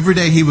 Every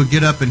day he would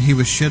get up and he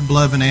would shed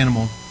blood of an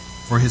animal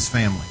for his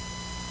family.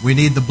 We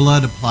need the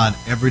blood applied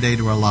every day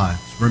to our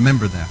lives.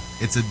 Remember that.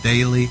 It's a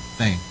daily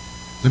thing.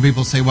 Some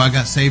people say, well, I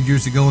got saved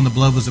years ago and the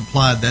blood was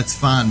applied. That's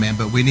fine, man,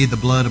 but we need the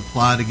blood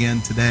applied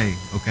again today.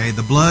 Okay?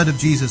 The blood of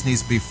Jesus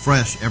needs to be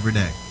fresh every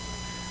day.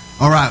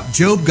 All right,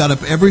 Job got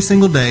up every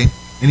single day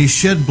and he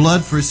shed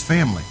blood for his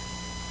family.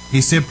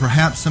 He said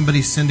perhaps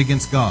somebody sinned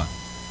against God.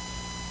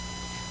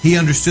 He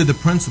understood the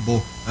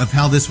principle of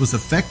how this was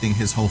affecting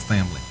his whole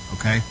family.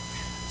 Okay?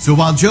 So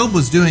while Job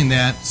was doing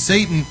that,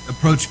 Satan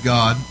approached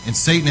God, and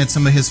Satan had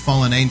some of his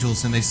fallen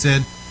angels, and they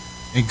said,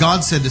 and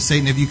God said to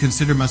Satan, have you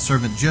considered my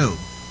servant Job?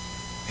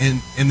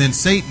 And then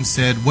Satan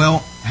said,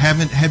 well,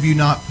 have you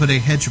not put a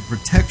hedge of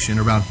protection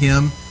around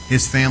him,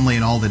 his family,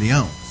 and all that he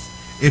owns?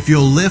 If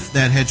you'll lift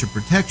that hedge of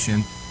protection,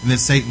 and then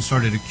Satan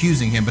started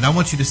accusing him. But I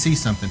want you to see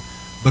something.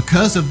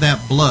 Because of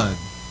that blood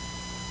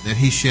that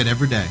he shed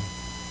every day,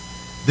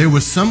 there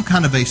was some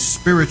kind of a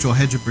spiritual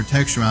hedge of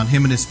protection around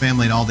him and his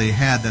family and all they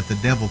had that the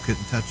devil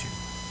couldn't touch him.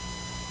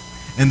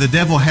 And the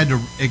devil had to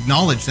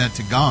acknowledge that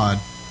to God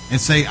and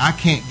say, I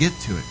can't get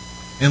to it.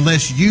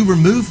 Unless you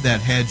remove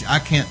that hedge, I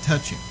can't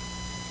touch him.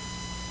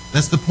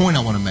 That's the point I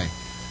want to make.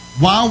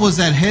 Why was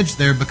that hedge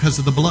there? Because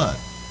of the blood.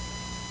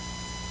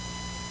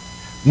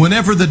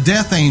 Whenever the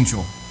death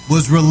angel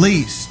was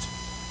released,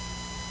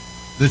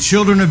 the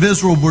children of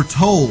Israel were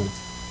told,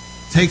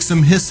 take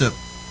some hyssop,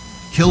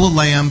 kill a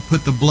lamb,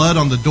 put the blood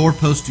on the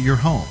doorpost of your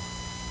home.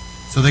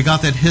 So they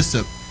got that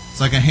hyssop. It's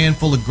like a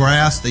handful of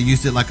grass. They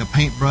used it like a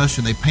paintbrush,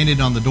 and they painted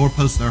it on the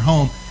doorpost of their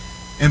home.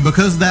 And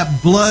because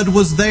that blood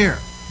was there,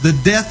 the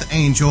death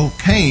angel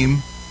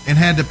came and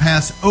had to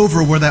pass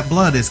over where that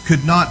blood is,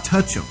 could not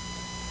touch him.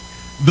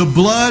 The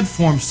blood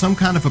forms some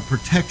kind of a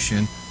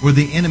protection where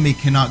the enemy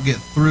cannot get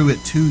through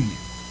it to you.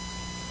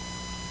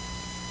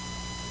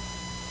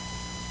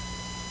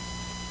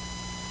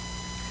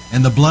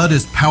 And the blood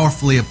is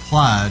powerfully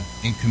applied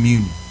in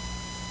communion.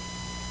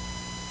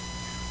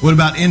 What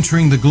about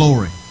entering the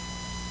glory?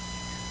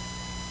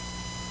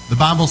 The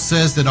Bible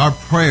says that our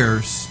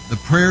prayers, the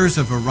prayers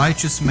of a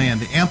righteous man,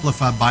 the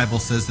Amplified Bible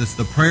says this,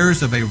 the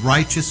prayers of a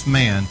righteous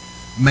man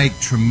make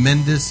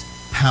tremendous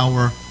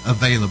power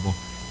available.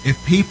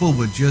 If people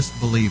would just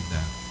believe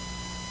that.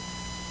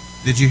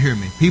 Did you hear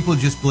me? People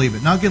just believe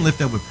it. Not get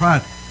lifted up with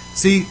pride.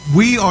 See,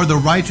 we are the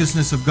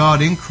righteousness of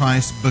God in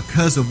Christ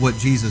because of what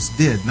Jesus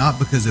did, not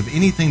because of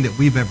anything that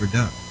we've ever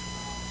done.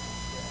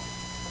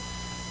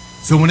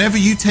 So whenever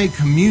you take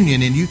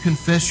communion and you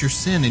confess your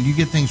sin and you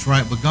get things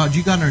right with God,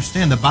 you got to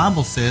understand the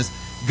Bible says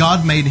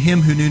God made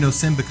him who knew no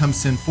sin become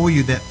sin for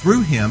you, that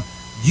through him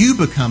you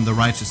become the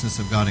righteousness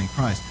of God in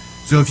Christ.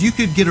 So if you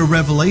could get a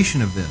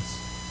revelation of this,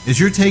 as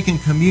you're taking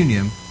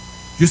communion,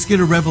 just get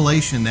a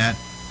revelation that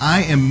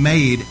I am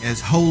made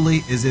as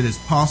holy as it is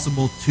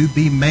possible to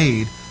be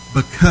made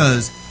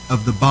because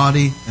of the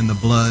body and the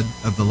blood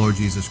of the Lord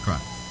Jesus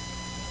Christ.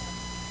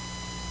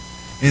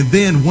 And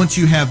then once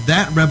you have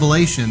that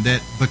revelation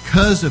that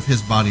because of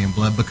his body and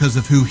blood, because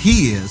of who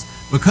he is,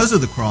 because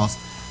of the cross,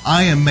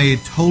 I am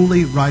made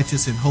totally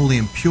righteous and holy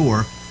and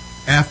pure.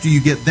 After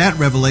you get that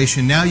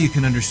revelation, now you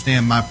can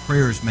understand my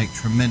prayers make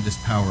tremendous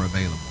power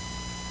available.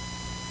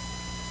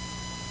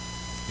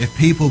 If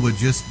people would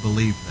just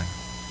believe that.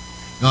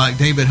 You know, like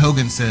David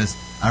Hogan says,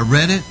 I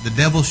read it, the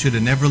devil should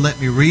have never let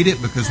me read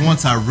it, because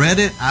once I read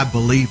it, I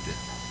believed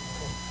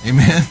it.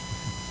 Amen?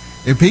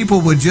 If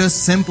people would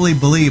just simply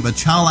believe, a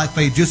childlike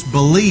faith, just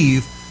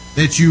believe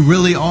that you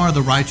really are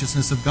the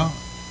righteousness of God.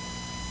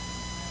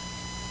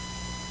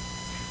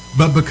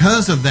 But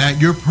because of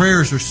that, your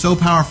prayers are so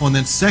powerful. And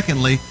then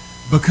secondly,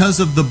 because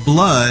of the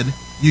blood,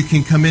 you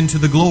can come into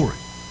the glory.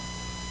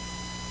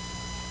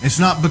 It's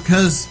not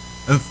because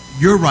of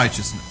your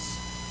righteousness,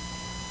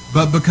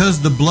 but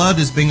because the blood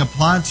is being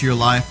applied to your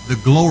life, the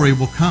glory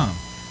will come.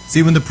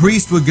 See, when the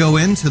priest would go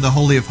into the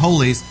Holy of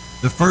Holies,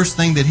 the first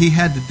thing that he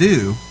had to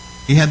do,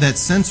 he had that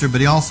censer, but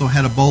he also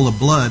had a bowl of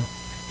blood.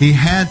 He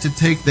had to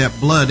take that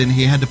blood and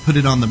he had to put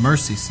it on the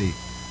mercy seat.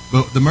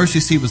 But the mercy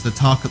seat was the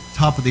top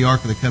of the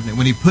Ark of the Covenant.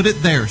 When he put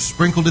it there,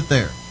 sprinkled it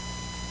there,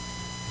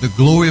 the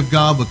glory of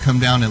God would come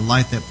down and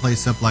light that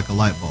place up like a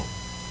light bulb.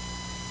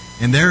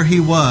 And there he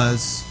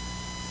was,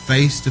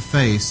 face to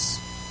face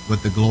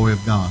with the glory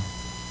of God.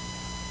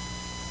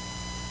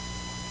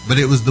 But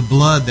it was the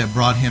blood that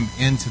brought him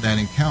into that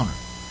encounter.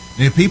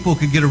 And if people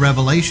could get a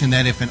revelation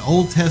that if an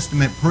Old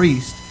Testament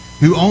priest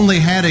who only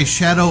had a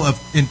shadow of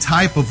and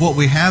type of what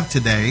we have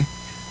today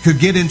could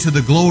get into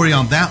the glory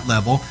on that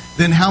level,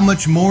 then how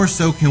much more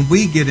so can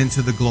we get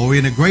into the glory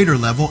in a greater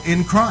level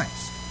in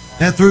Christ?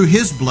 That through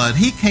his blood,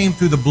 he came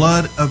through the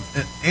blood of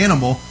an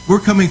animal, we're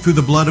coming through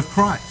the blood of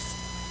Christ.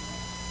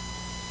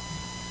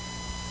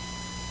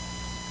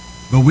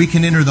 But we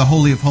can enter the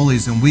Holy of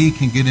Holies and we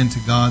can get into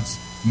God's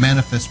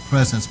manifest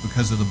presence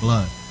because of the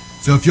blood.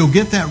 So if you'll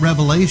get that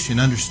revelation,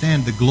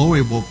 understand the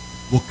glory will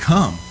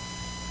come.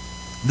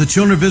 The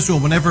children of Israel,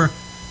 whenever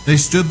they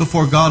stood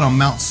before God on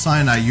Mount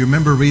Sinai, you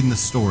remember reading the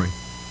story.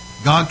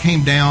 God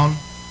came down.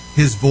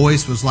 His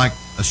voice was like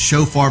a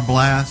shofar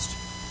blast.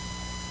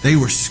 They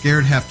were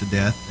scared half to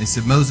death. They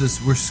said,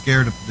 Moses, we're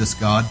scared of this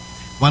God.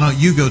 Why don't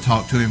you go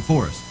talk to him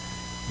for us?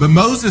 But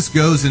Moses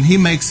goes and he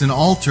makes an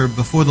altar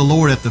before the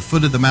Lord at the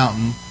foot of the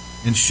mountain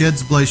and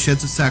sheds blood,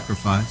 sheds a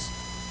sacrifice.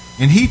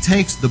 And he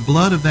takes the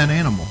blood of that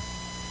animal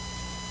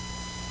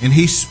and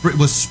he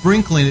was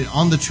sprinkling it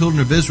on the children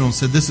of Israel and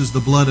said, this is the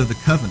blood of the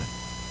covenant.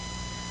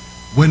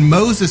 When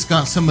Moses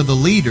got some of the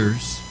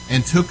leaders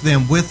and took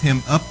them with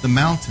him up the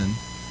mountain,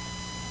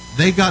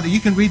 they got, you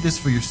can read this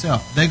for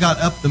yourself, they got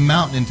up the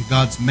mountain into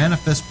God's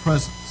manifest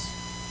presence.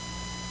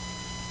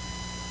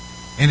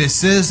 And it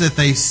says that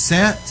they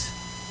sat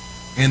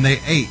and they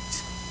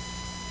ate.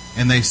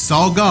 And they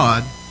saw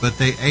God, but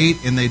they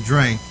ate and they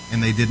drank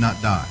and they did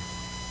not die.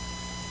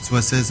 That's what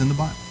it says in the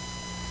Bible.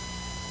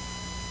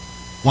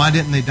 Why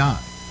didn't they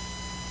die?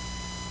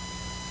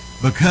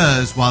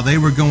 Because while they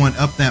were going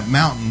up that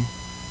mountain,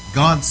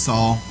 God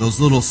saw those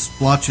little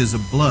splotches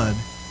of blood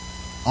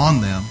on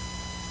them,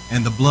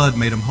 and the blood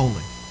made them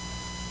holy.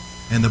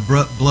 And the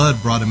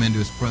blood brought them into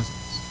his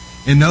presence.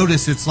 And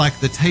notice it's like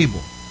the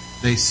table.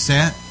 They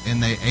sat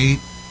and they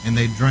ate and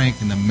they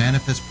drank in the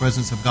manifest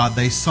presence of God.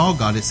 They saw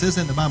God. It says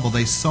in the Bible,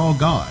 they saw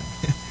God,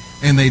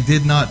 and they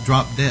did not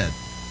drop dead.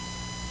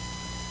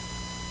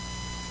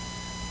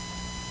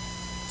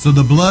 So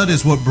the blood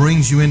is what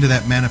brings you into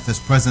that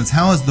manifest presence.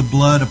 How is the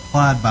blood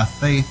applied? By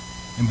faith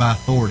and by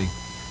authority.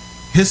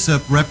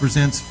 Hyssop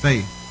represents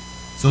faith.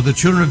 So the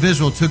children of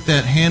Israel took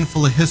that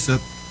handful of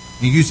hyssop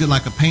and used it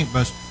like a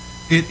paintbrush.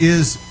 It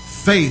is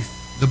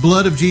faith. The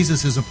blood of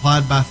Jesus is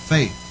applied by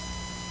faith.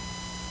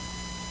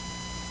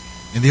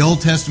 And the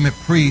Old Testament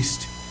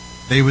priest,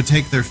 they would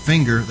take their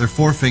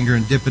forefinger,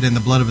 and dip it in the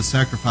blood of a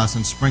sacrifice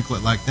and sprinkle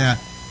it like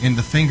that. And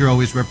the finger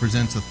always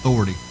represents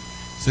authority.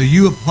 So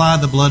you apply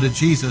the blood of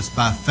Jesus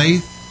by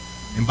faith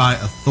and by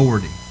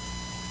authority.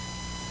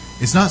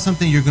 It's not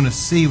something you're going to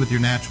see with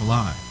your natural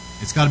eye.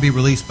 It's got to be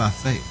released by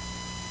faith.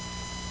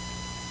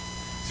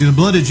 See, the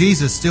blood of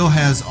Jesus still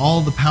has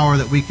all the power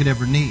that we could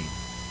ever need.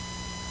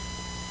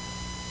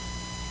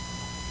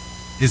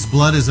 His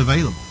blood is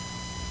available.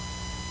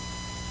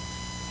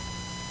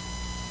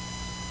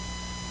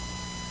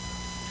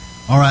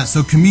 All right,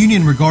 so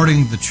communion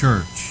regarding the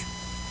church.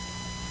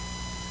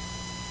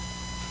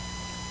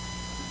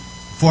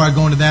 Before I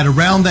go into that,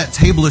 around that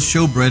table of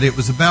showbread, it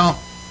was about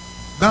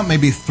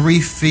maybe 3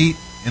 feet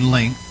in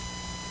length,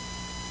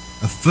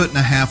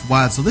 1.5 feet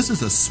wide. So this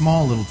is a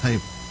small little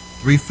table,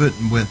 3 foot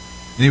in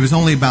width, and it was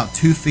only about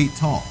 2 feet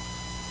tall.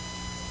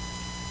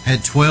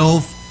 Had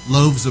 12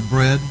 loaves of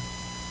bread,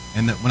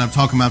 and when I'm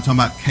talking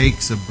about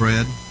cakes of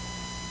bread.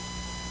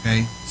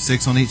 Okay,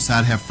 6 on each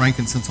side, have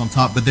frankincense on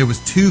top, but there was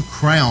 2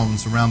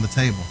 crowns around the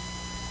table.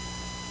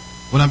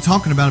 What I'm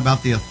talking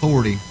about the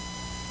authority,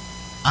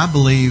 I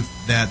believe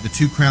that the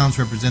 2 crowns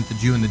represent the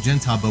Jew and the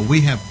Gentile, but we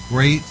have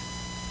great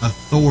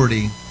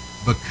authority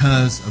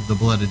because of the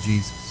blood of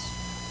Jesus.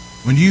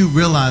 When you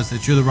realize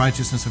that you're the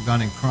righteousness of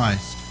God in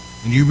Christ,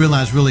 and you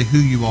realize really who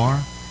you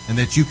are, and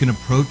that you can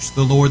approach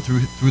the Lord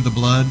through the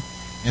blood,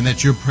 and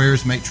that your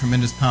prayers make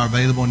tremendous power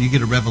available, and you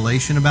get a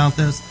revelation about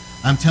this,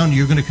 I'm telling you,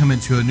 you're going to come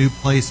into a new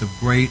place of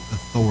great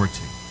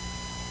authority.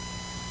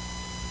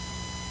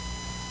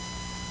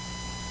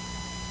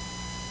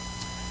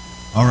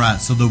 All right,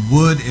 so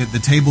the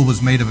table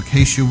was made of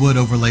acacia wood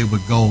overlaid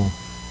with gold.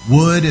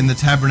 Wood in the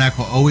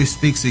tabernacle always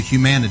speaks of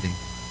humanity.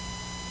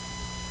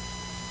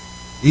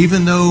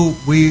 Even though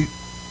we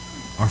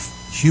are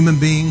human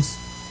beings,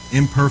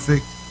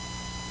 imperfect,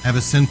 have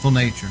a sinful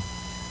nature,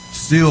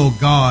 still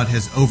God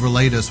has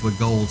overlaid us with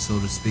gold, so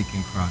to speak,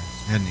 in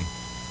Christ, hasn't He?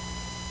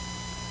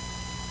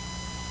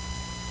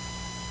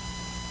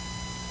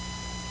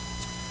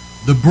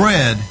 The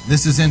bread,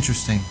 this is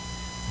interesting.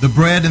 The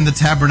bread in the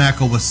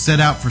tabernacle was set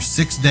out for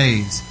 6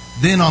 days.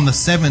 Then on the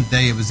 7th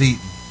day it was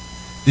eaten.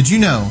 Did you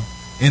know,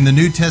 in the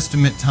New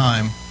Testament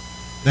time,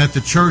 that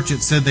the church,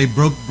 it said they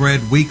broke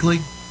bread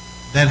weekly?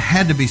 That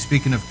had to be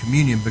speaking of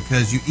communion,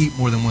 because you eat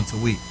more than once a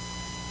week.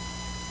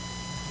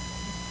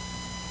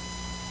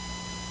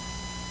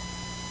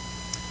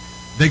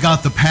 They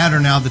got the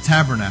pattern out of the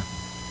tabernacle.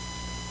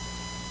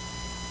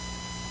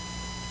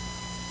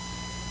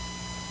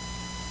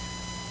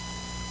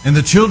 And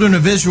the children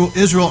of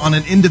Israel on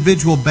an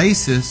individual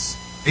basis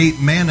ate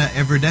manna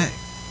every day.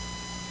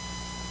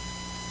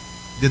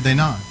 Did they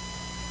not?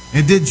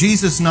 And did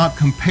Jesus not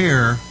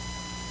compare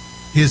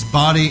His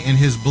body and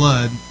His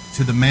blood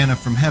to the manna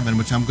from heaven,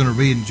 which I'm going to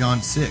read in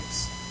John 6?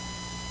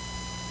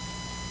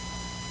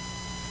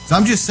 So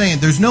I'm just saying,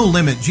 there's no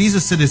limit.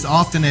 Jesus said, as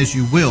often as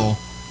you will.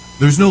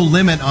 There's no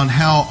limit on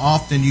how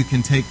often you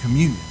can take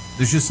communion.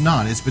 There's just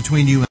not. It's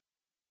between you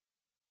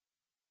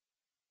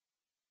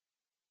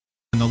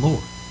and the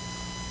Lord.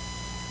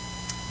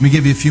 Let me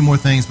give you a few more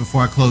things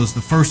before I close. The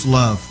first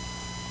love.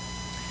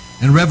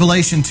 In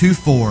Revelation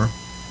 2:4,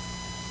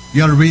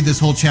 you ought to read this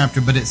whole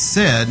chapter, but it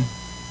said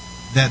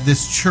that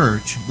this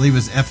church, I believe it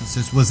was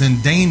Ephesus, was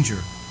in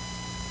danger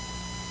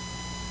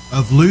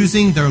of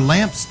losing their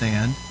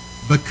lampstand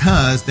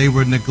because they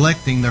were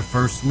neglecting their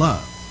first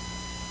love.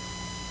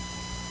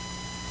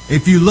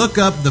 If you look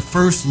up the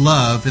first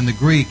love in the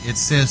Greek, it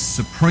says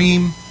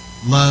supreme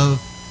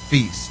love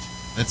feast.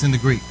 That's in the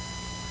Greek.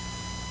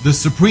 The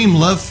supreme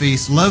love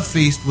feast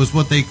was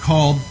what they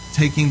called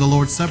taking the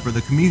Lord's Supper,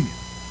 the communion.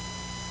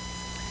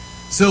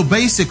 So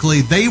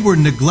basically, they were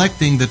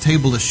neglecting the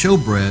table of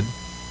showbread,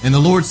 and the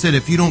Lord said,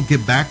 if you don't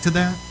get back to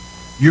that,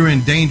 you're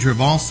in danger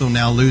of also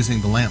now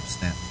losing the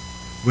lampstand,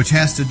 which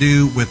has to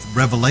do with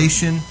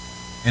revelation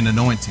and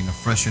anointing, a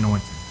fresh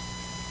anointing.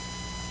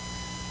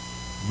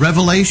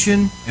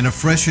 Revelation and a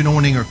fresh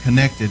anointing are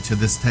connected to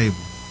this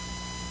table.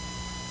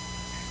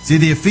 See,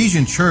 the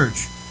Ephesian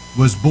church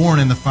was born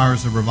in the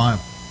fires of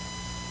revival.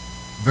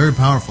 Very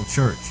powerful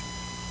church.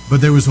 But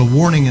there was a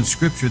warning in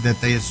Scripture that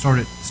they had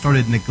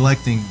started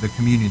neglecting the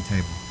communion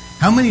table.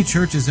 How many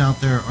churches out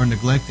there are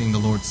neglecting the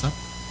Lord's Supper?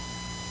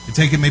 You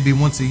take it maybe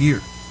once a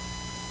year.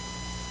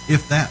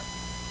 If that.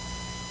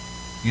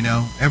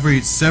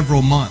 Every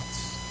several months.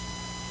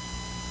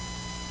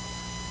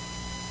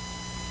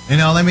 And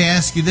now let me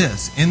ask you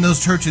this. In those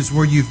churches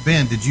where you've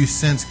been, did you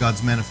sense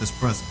God's manifest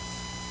presence?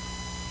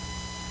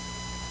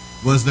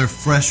 Was there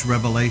fresh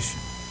revelation?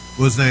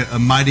 Was there a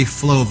mighty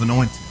flow of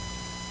anointing?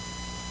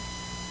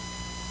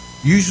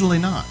 Usually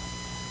not.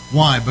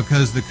 Why?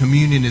 Because the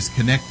communion is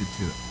connected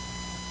to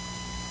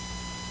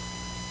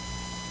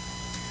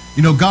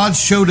it. God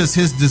showed us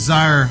His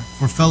desire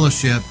for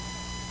fellowship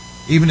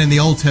even in the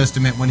Old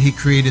Testament when He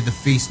created the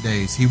feast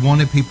days. He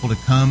wanted people to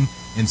come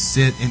and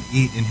sit and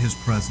eat in His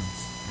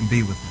presence and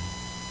be with Him.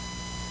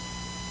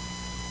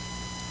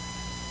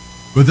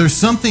 But there's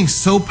something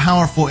so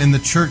powerful in the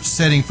church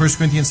setting. 1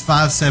 Corinthians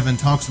 5:7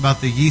 talks about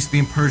the yeast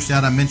being purged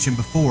out, I mentioned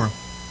before.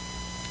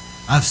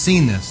 I've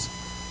seen this.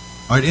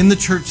 All right, in the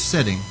church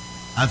setting,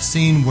 I've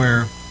seen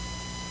where,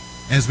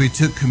 as we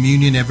took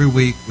communion every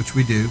week, which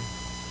we do,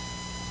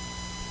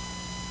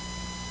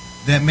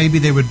 that maybe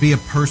there would be a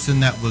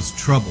person that was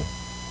trouble,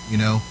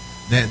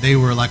 that they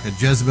were like a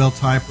Jezebel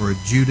type or a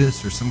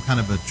Judas or some kind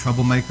of a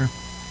troublemaker.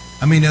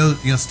 I mean,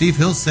 Steve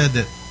Hill said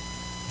that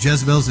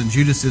Jezebels and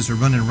Judases are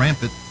running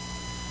rampant,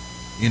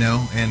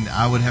 and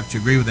I would have to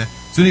agree with that.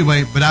 So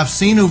anyway, but I've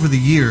seen over the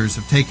years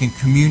of taking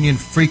communion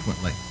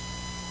frequently,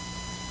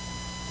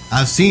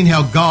 I've seen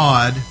how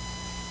God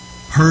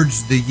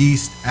purged the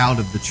yeast out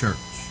of the church.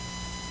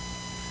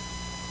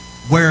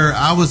 Where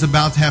I was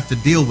about to have to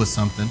deal with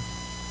something,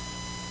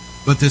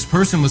 but this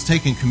person was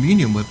taking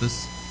communion with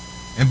us,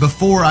 and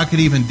before I could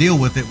even deal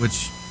with it,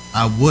 which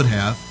I would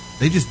have,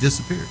 they just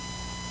disappeared.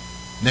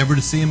 Never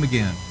to see them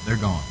again. They're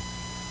gone.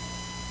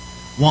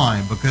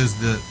 Why? Because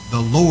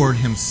the Lord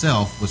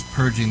himself was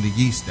purging the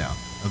yeast out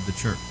of the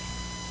church.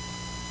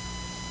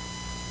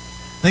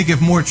 I think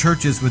if more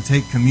churches would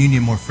take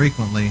communion more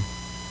frequently,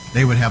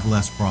 they would have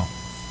less problems.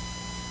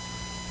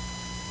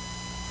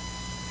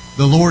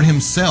 The Lord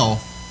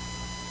himself,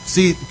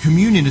 see,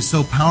 communion is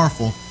so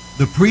powerful.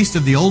 The priest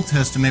of the Old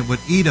Testament would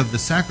eat of the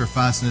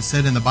sacrifice, and it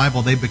said in the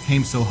Bible they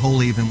became so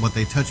holy, even what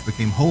they touched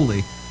became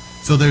holy.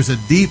 So there's a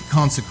deep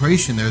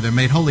consecration there. They're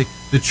made holy.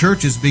 The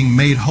church is being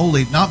made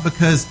holy, not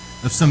because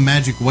of some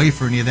magic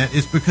wafer or any of that.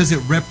 It's because it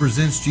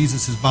represents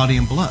Jesus' body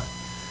and blood.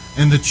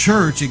 And the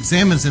church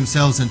examines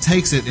themselves and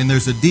takes it, and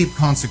there's a deep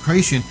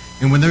consecration.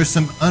 And when there's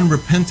some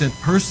unrepentant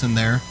person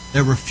there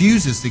that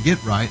refuses to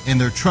get right in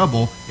their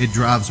trouble, it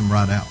drives them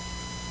right out.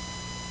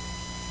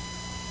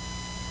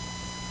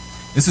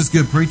 This is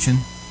good preaching.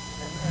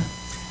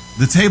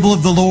 The table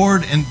of the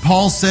Lord, and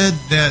Paul said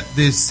that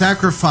the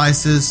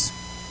sacrifices,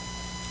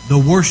 the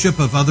worship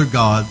of other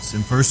gods,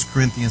 in 1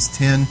 Corinthians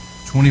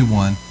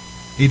 10:21,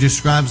 he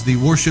describes the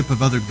worship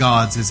of other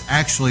gods as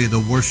actually the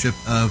worship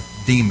of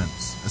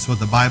demons. That's what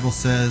the Bible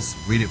says.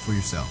 Read it for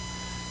yourself.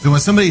 So when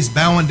somebody's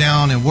bowing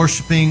down and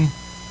worshiping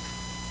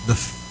the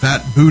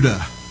fat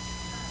Buddha,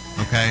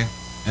 okay,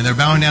 and they're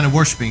bowing down and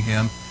worshiping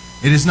him,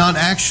 it is not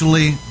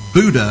actually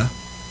Buddha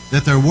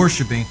that they're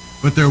worshiping,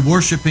 but they're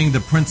worshiping the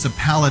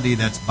principality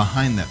that's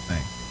behind that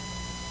thing.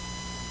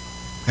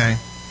 Okay?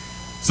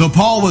 So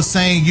Paul was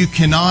saying you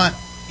cannot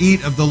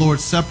eat of the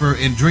Lord's Supper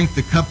and drink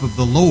the cup of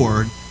the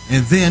Lord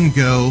and then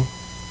go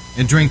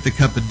and drink the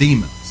cup of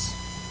demons.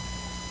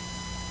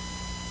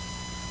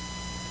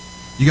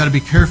 You got to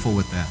be careful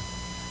with that.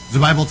 The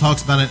Bible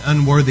talks about an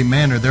unworthy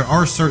manner. There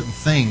are certain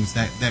things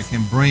that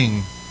can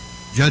bring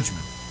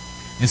judgment.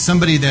 And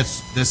somebody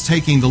that's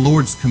taking the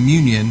Lord's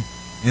communion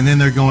and then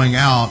they're going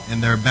out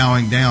and they're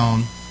bowing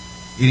down,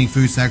 eating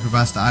food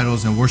sacrificed to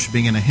idols and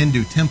worshiping in a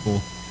Hindu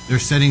temple, they're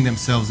setting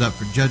themselves up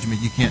for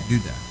judgment. You can't do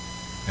that.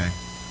 Okay?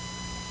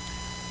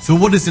 So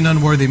what is an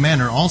unworthy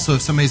manner? Also,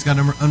 if somebody's got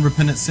an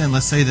unrepentant sin,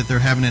 let's say that they're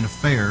having an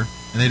affair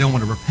and they don't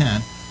want to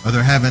repent, or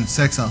they're having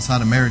sex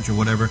outside of marriage or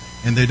whatever,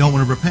 and they don't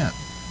want to repent.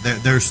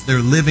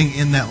 They're living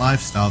in that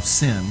lifestyle of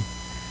sin,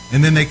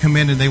 and then they come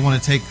in and they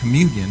want to take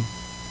communion.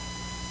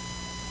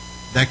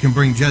 That can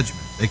bring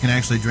judgment. They can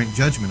actually drink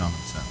judgment on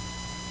themselves.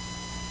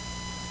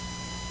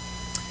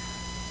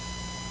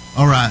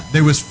 All right,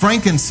 there was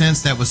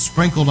frankincense that was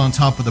sprinkled on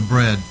top of the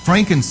bread.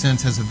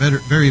 Frankincense has a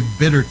very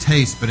bitter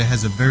taste, but it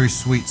has a very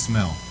sweet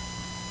smell.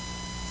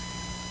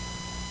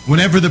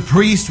 Whenever the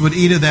priest would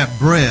eat of that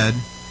bread,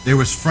 there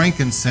was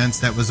frankincense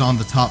that was on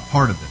the top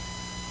part of it.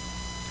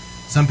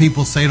 Some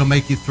people say it'll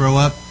make you throw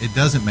up. It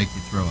doesn't make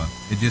you throw up.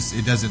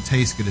 It doesn't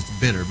taste good. It's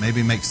bitter.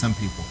 Maybe it makes some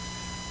people.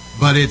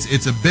 But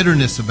it's a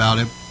bitterness about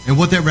it. And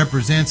what that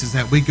represents is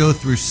that we go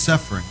through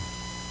suffering.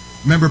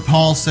 Remember,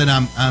 Paul said,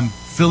 I'm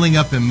filling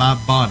up in my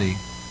body.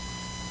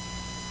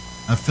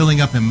 I'm filling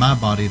up in my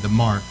body the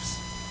marks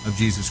of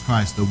Jesus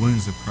Christ, the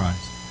wounds of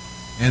Christ.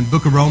 And the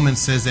book of Romans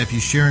says that if you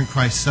share in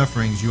Christ's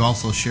sufferings, you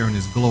also share in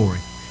his glory.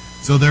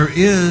 So there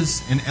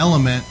is an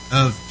element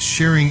of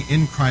sharing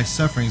in Christ's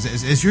sufferings.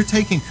 As you're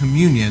taking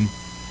communion,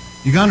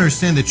 you got to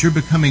understand that you're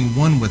becoming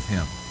one with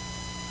him.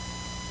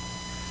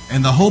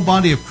 And the whole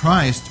body of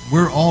Christ,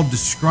 we're all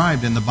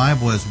described in the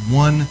Bible as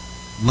one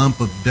lump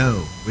of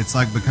dough. It's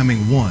like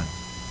becoming one.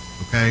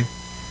 Okay?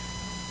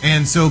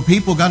 And so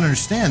people got to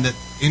understand that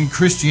in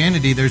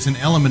Christianity, there's an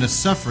element of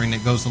suffering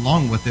that goes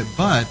along with it,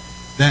 but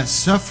that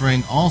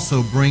suffering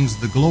also brings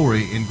the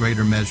glory in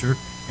greater measure.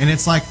 And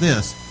it's like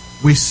this.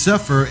 We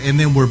suffer, and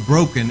then we're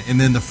broken,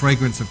 and then the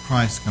fragrance of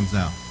Christ comes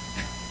out.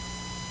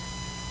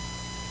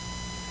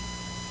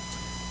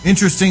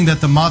 Interesting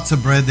that the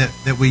matzah bread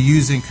that we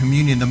use in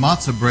communion, the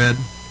matzah bread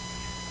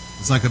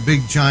is like a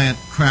big giant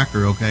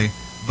cracker, okay?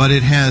 But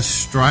it has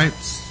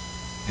stripes,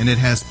 and it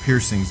has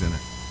piercings in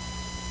it.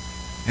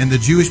 And the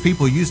Jewish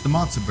people use the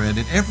matzah bread.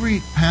 And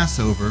every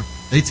Passover,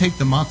 they take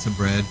the matzah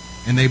bread,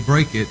 and they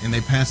break it, and they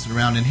pass it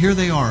around. And here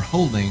they are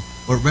holding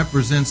what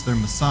represents their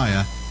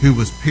Messiah, who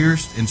was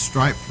pierced and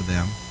striped for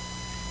them,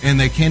 and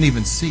they can't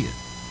even see it.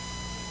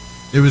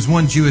 There was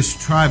one Jewish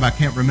tribe, I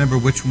can't remember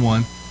which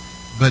one,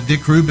 but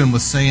Dick Rubin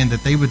was saying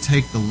that they would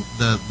take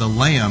the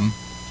lamb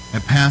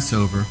at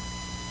Passover,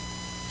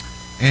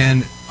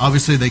 And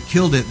obviously they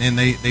killed it, and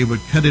they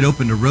would cut it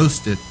open to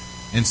roast it.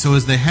 And so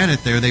as they had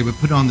it there, they would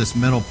put on this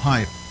metal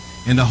pipe.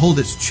 And to hold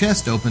its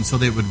chest open so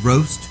they would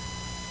roast,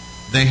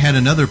 they had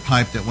another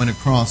pipe that went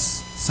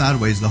across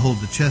sideways to hold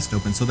the chest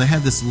open. So they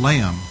had this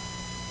lamb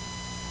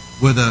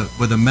with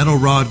a metal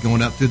rod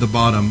going up through the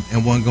bottom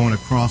and one going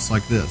across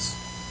like this.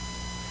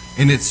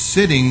 And it's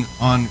sitting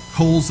on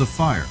coals of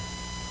fire.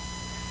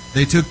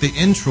 They took the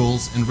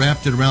entrails and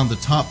wrapped it around the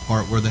top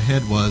part where the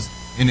head was,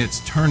 and it's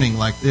turning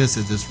like this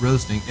as it's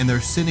roasting. And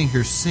they're sitting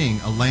here seeing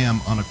a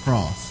lamb on a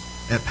cross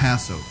at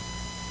Passover.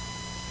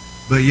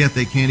 But yet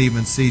they can't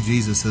even see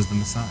Jesus as the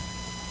Messiah.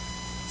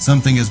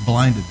 Something has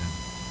blinded them.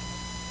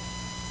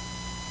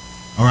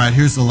 All right,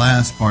 here's the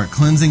last part.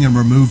 Cleansing and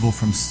removal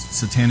from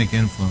satanic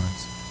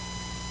influence.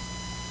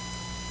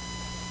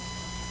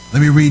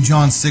 Let me read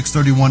John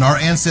 6:31. Our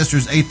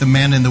ancestors ate the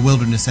manna in the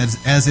wilderness,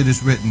 as it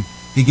is written,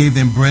 He gave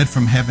them bread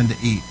from heaven to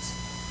eat.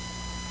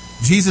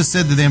 Jesus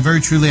said to them,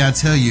 very truly I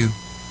tell you,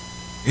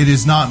 it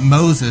is not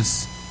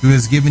Moses who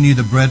has given you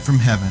the bread from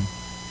heaven,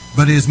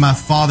 but it is my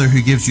Father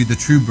who gives you the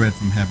true bread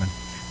from heaven.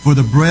 For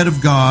the bread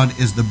of God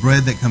is the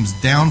bread that comes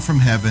down from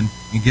heaven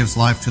and gives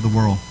life to the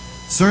world.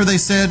 Sir, they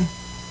said,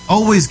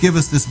 always give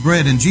us this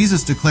bread. And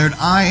Jesus declared,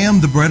 I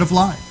am the bread of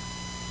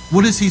life.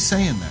 What is he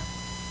saying there?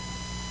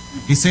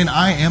 He's saying,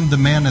 I am the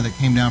manna that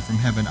came down from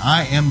heaven.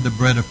 I am the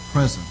bread of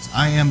presence.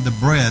 I am the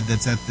bread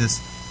that's at this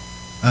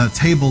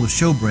table of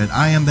showbread.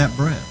 I am that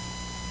bread.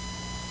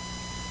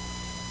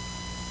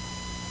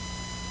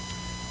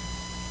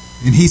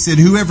 And he said,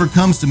 whoever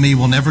comes to me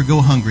will never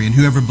go hungry, and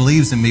whoever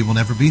believes in me will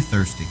never be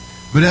thirsty.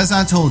 But as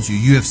I told you,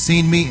 you have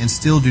seen me and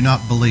still do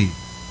not believe.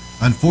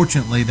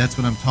 Unfortunately, that's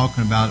what I'm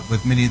talking about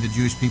with many of the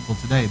Jewish people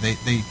today.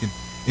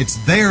 It's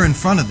there in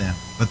front of them,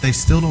 but they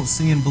still don't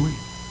see and believe.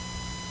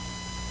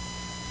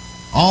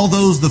 All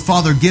those the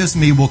Father gives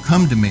me will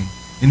come to me,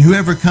 and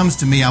whoever comes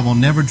to me I will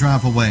never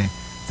drive away.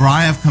 For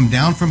I have come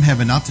down from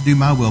heaven not to do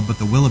my will, but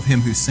the will of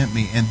him who sent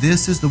me. And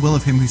this is the will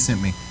of him who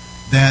sent me,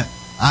 that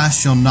I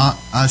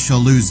shall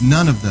lose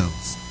none of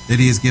those that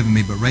he has given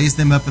me, but raise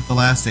them up at the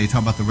last day.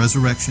 Talk about the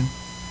resurrection.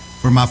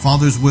 For my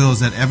Father's will is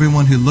that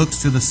everyone who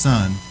looks to the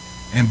Son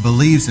and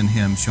believes in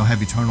him shall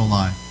have eternal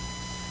life,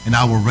 and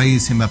I will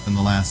raise him up in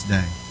the last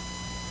day.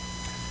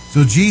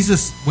 So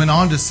Jesus went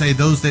on to say,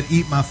 those that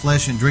eat my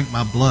flesh and drink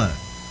my blood.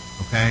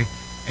 Okay?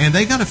 And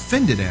they got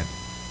offended at it.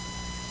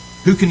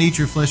 Who can eat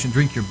your flesh and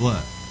drink your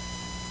blood?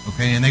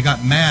 Okay? And they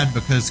got mad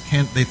because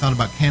they thought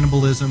about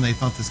cannibalism. They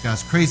thought this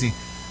guy's crazy.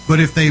 But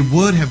if they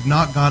would have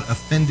not got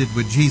offended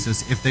with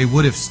Jesus, if they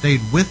would have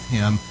stayed with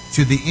him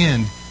to the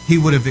end, he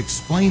would have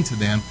explained to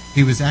them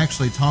he was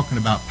actually talking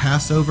about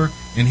Passover,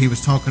 and he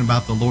was talking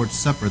about the Lord's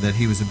Supper that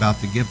he was about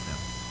to give them.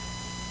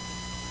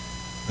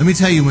 Let me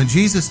tell you, when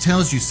Jesus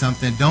tells you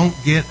something, don't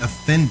get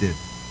offended.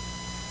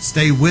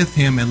 Stay with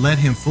him and let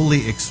him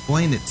fully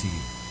explain it to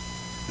you.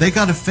 They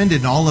got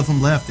offended and all of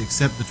them left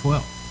except the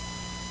 12.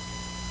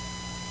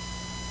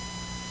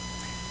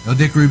 Now,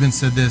 Dick Rubin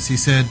said this. He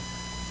said,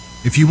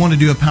 if you want to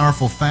do a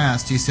powerful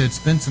fast, he said,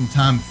 spend some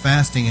time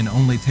fasting and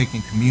only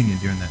taking communion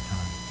during that time.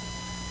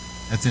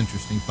 That's an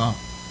interesting thought.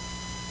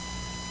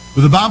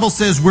 But the Bible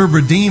says we're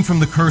redeemed from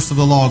the curse of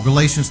the law,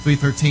 Galatians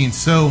 3:13.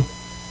 So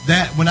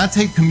that when I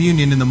take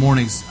communion in the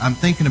mornings, I'm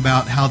thinking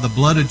about how the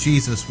blood of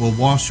Jesus will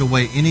wash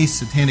away any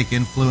satanic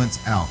influence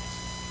out.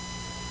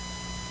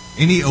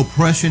 Any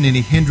oppression,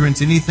 any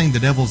hindrance, anything the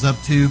devil's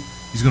up to,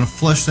 he's going to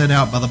flush that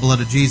out by the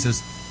blood of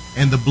Jesus.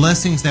 And the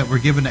blessings that were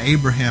given to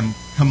Abraham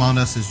come on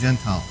us as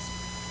Gentiles.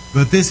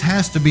 But this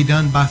has to be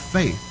done by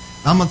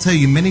faith. I'm going to tell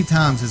you many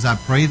times as I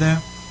pray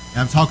that, and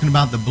I'm talking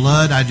about the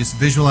blood, I just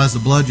visualize the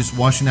blood just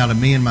washing out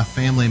of me and my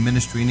family and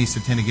ministry, any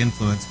satanic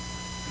influence.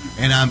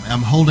 And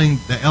I'm holding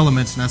the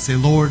elements and I say,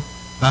 Lord,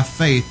 by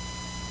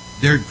faith,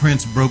 Derek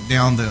Prince broke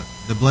down the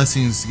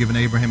blessings given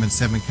to Abraham in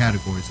 7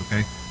 categories,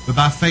 okay? But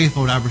by faith,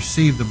 Lord, I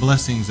receive the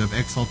blessings of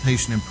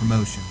exaltation and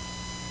promotion,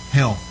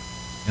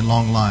 health and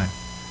long life,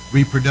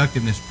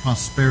 reproductiveness,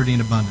 prosperity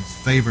and abundance,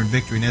 favor and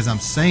victory. And as I'm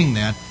saying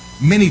that,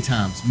 many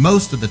times,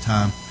 most of the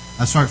time,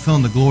 I start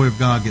feeling the glory of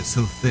God get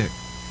so thick.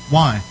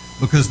 Why?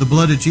 Because the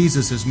blood of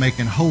Jesus is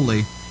making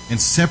holy and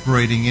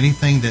separating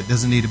anything that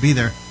doesn't need to be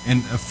there,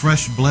 and a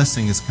fresh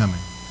blessing is coming.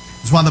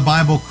 That's why the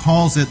Bible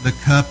calls it the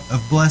cup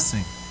of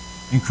blessing.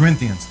 In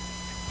Corinthians,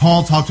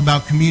 Paul talked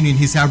about communion.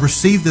 He said, I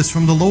received this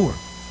from the Lord.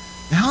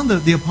 Now, how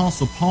did the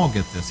Apostle Paul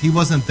get this? He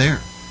wasn't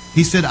there.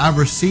 He said, I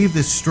received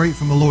this straight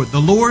from the Lord.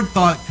 The Lord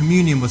thought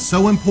communion was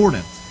so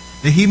important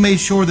that he made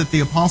sure that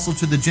the apostle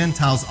to the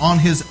Gentiles on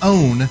his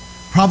own,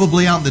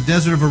 probably out in the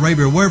desert of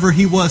Arabia, wherever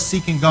he was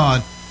seeking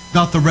God,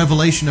 got the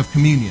revelation of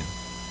communion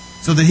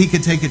so that he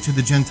could take it to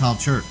the Gentile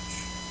church.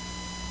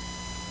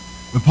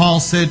 But Paul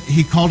said,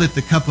 he called it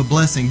the cup of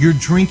blessing. You're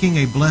drinking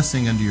a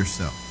blessing unto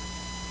yourself.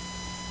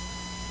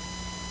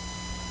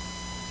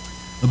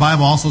 The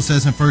Bible also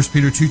says in 1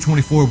 Peter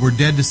 2:24, we're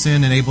dead to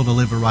sin and able to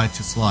live a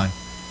righteous life.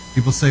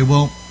 People say,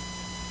 well,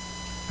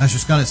 Pastor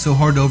Scott, it's so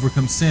hard to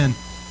overcome sin.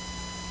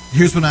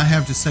 Here's what I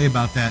have to say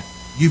about that.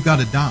 You've got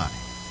to die.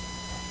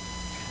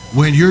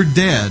 When you're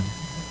dead,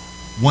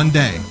 one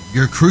day.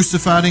 You're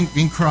crucified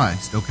in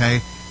Christ,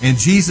 okay? And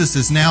Jesus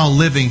is now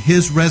living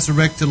his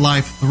resurrected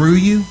life through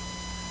you.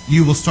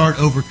 You will start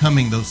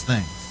overcoming those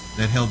things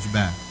that held you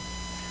back.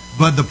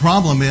 But the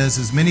problem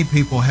is many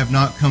people have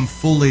not come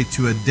fully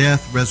to a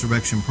death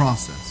resurrection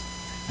process.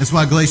 That's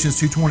why Galatians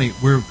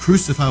 2:20, we're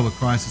crucified with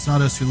Christ. It's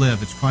not us who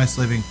live, it's Christ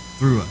living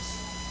through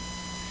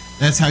us.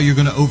 That's how you're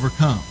going to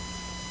overcome.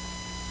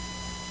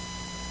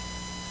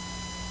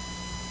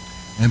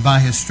 And by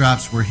his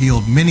stripes we're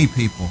healed. Many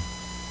people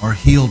are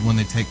healed when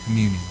they take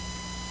communion.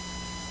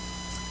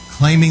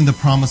 Claiming the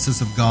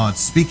promises of God,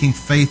 speaking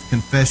faith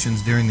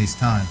confessions during these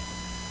times.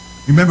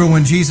 Remember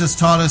when Jesus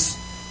taught us,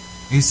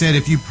 he said,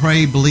 if you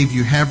pray, believe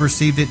you have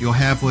received it, you'll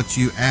have what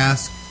you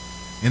ask.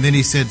 And then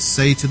he said,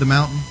 say to the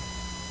mountain.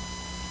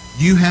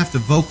 You have to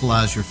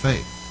vocalize your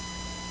faith.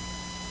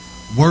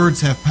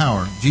 Words have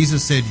power.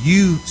 Jesus said,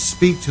 you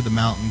speak to the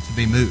mountain to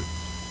be moved.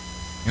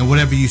 And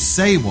whatever you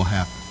say will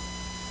happen.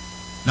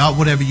 Not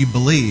whatever you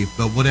believe,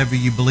 but whatever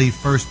you believe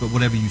first, but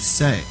whatever you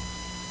say.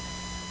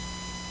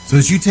 So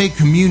as you take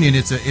communion,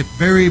 it's a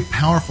very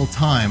powerful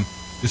time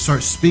to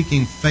start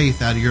speaking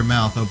faith out of your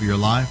mouth over your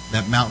life.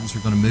 That mountains are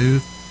going to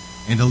move.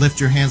 And to lift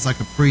your hands like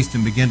a priest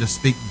and begin to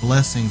speak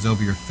blessings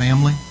over your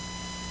family.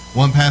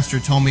 One pastor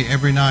told me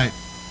every night,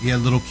 he had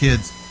little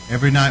kids,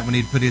 every night when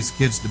he'd put his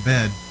kids to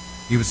bed,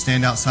 he would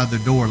stand outside their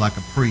door like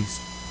a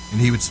priest,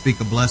 and he would speak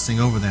a blessing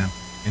over them.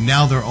 And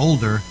now they're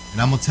older, and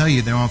I'm going to tell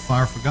you, they're on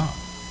fire for God.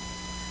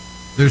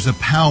 There's a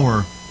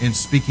power in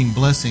speaking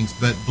blessings,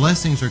 but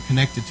blessings are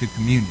connected to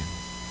communion.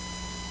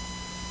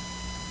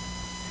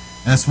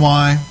 That's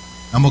why,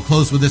 I'm going to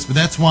close with this, but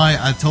that's why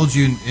I told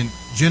you in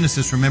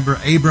Genesis, remember,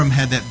 Abram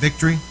had that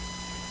victory.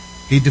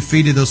 He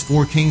defeated those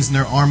 4 kings and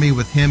their army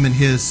with him and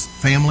his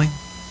family.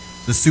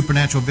 The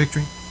supernatural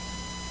victory.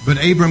 But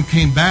Abram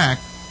came back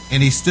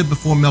and he stood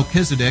before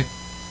Melchizedek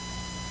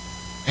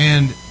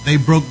and they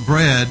broke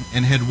bread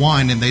and had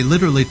wine and they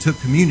literally took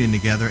communion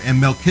together, and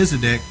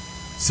Melchizedek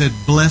said,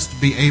 blessed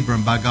be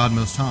Abram by God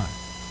Most High,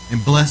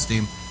 and blessed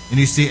him. And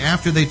you see,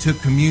 after they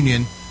took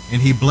communion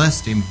and he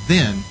blessed him,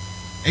 then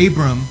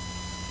Abram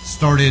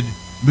started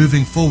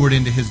moving forward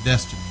into his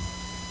destiny.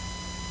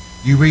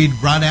 You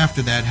read right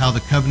after that how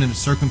the covenant of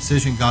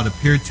circumcision, God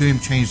appeared to him,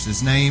 changed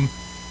his name,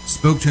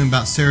 spoke to him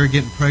about Sarah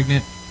getting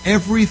pregnant.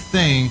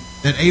 Everything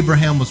that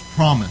Abraham was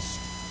promised.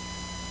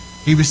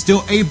 He was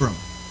still Abram.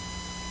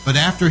 But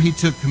after he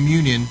took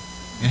communion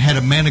and had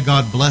a man of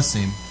God bless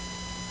him,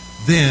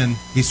 then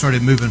he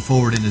started moving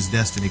forward in his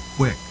destiny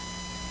quick.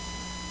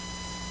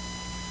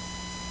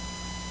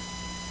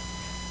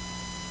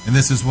 And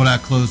this is what I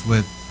close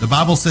with. The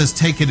Bible says,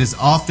 take it as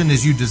often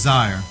as you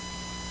desire.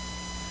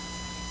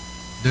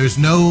 There's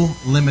no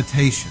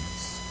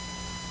limitations.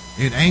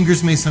 It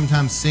angers me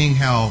sometimes seeing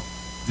how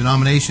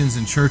denominations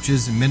and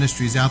churches and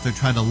ministries out there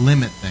try to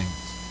limit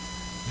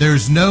things.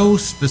 There's no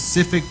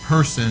specific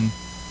person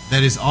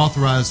that is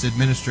authorized to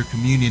administer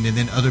communion and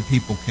then other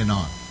people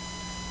cannot.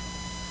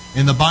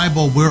 In the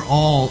Bible, we're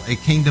all a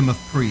kingdom of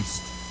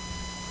priests.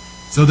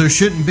 So there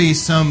shouldn't be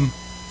some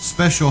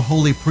special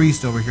holy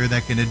priest over here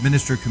that can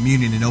administer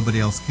communion and nobody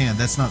else can.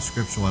 That's not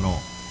scriptural at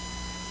all.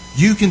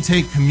 You can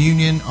take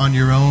communion on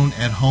your own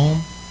at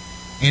home,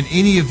 and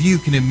any of you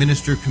can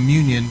administer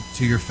communion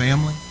to your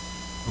family.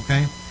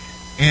 Okay?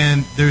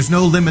 And there's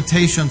no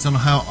limitations on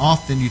how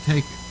often you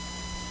take it.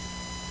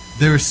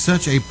 There is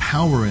such a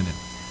power in it.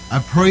 I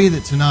pray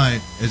that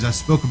tonight, as I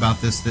spoke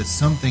about this, that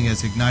something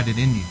has ignited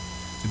in you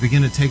to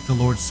begin to take the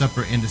Lord's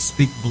Supper and to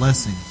speak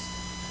blessings.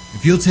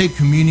 If you'll take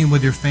communion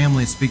with your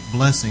family and speak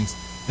blessings,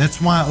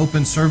 that's why I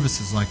open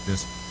services like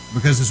this.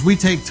 Because as we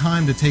take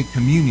time to take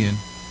communion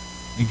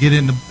and get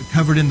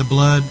covered in the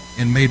blood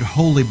and made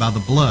holy by the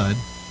blood,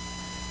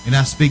 and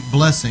I speak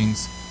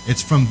blessings,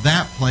 it's from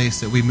that place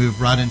that we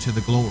move right into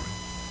the glory.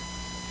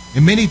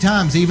 And many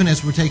times, even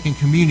as we're taking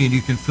communion,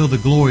 you can feel the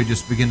glory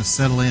just begin to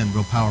settle in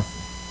real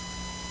powerful.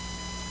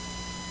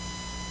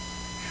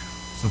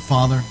 So,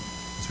 Father,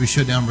 as we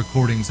shut down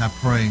recordings, I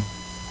pray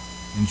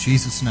in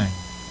Jesus' name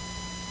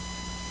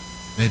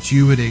that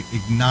you would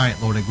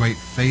ignite, Lord, a great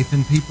faith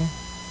in people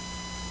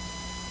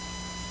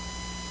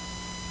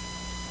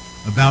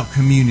about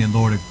communion,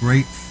 Lord, a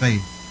great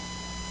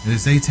faith that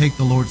as they take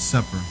the Lord's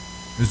Supper,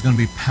 there's going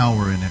to be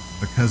power in it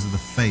because of the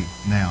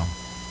faith now,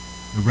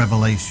 the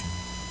revelation.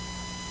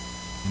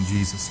 In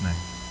Jesus' name.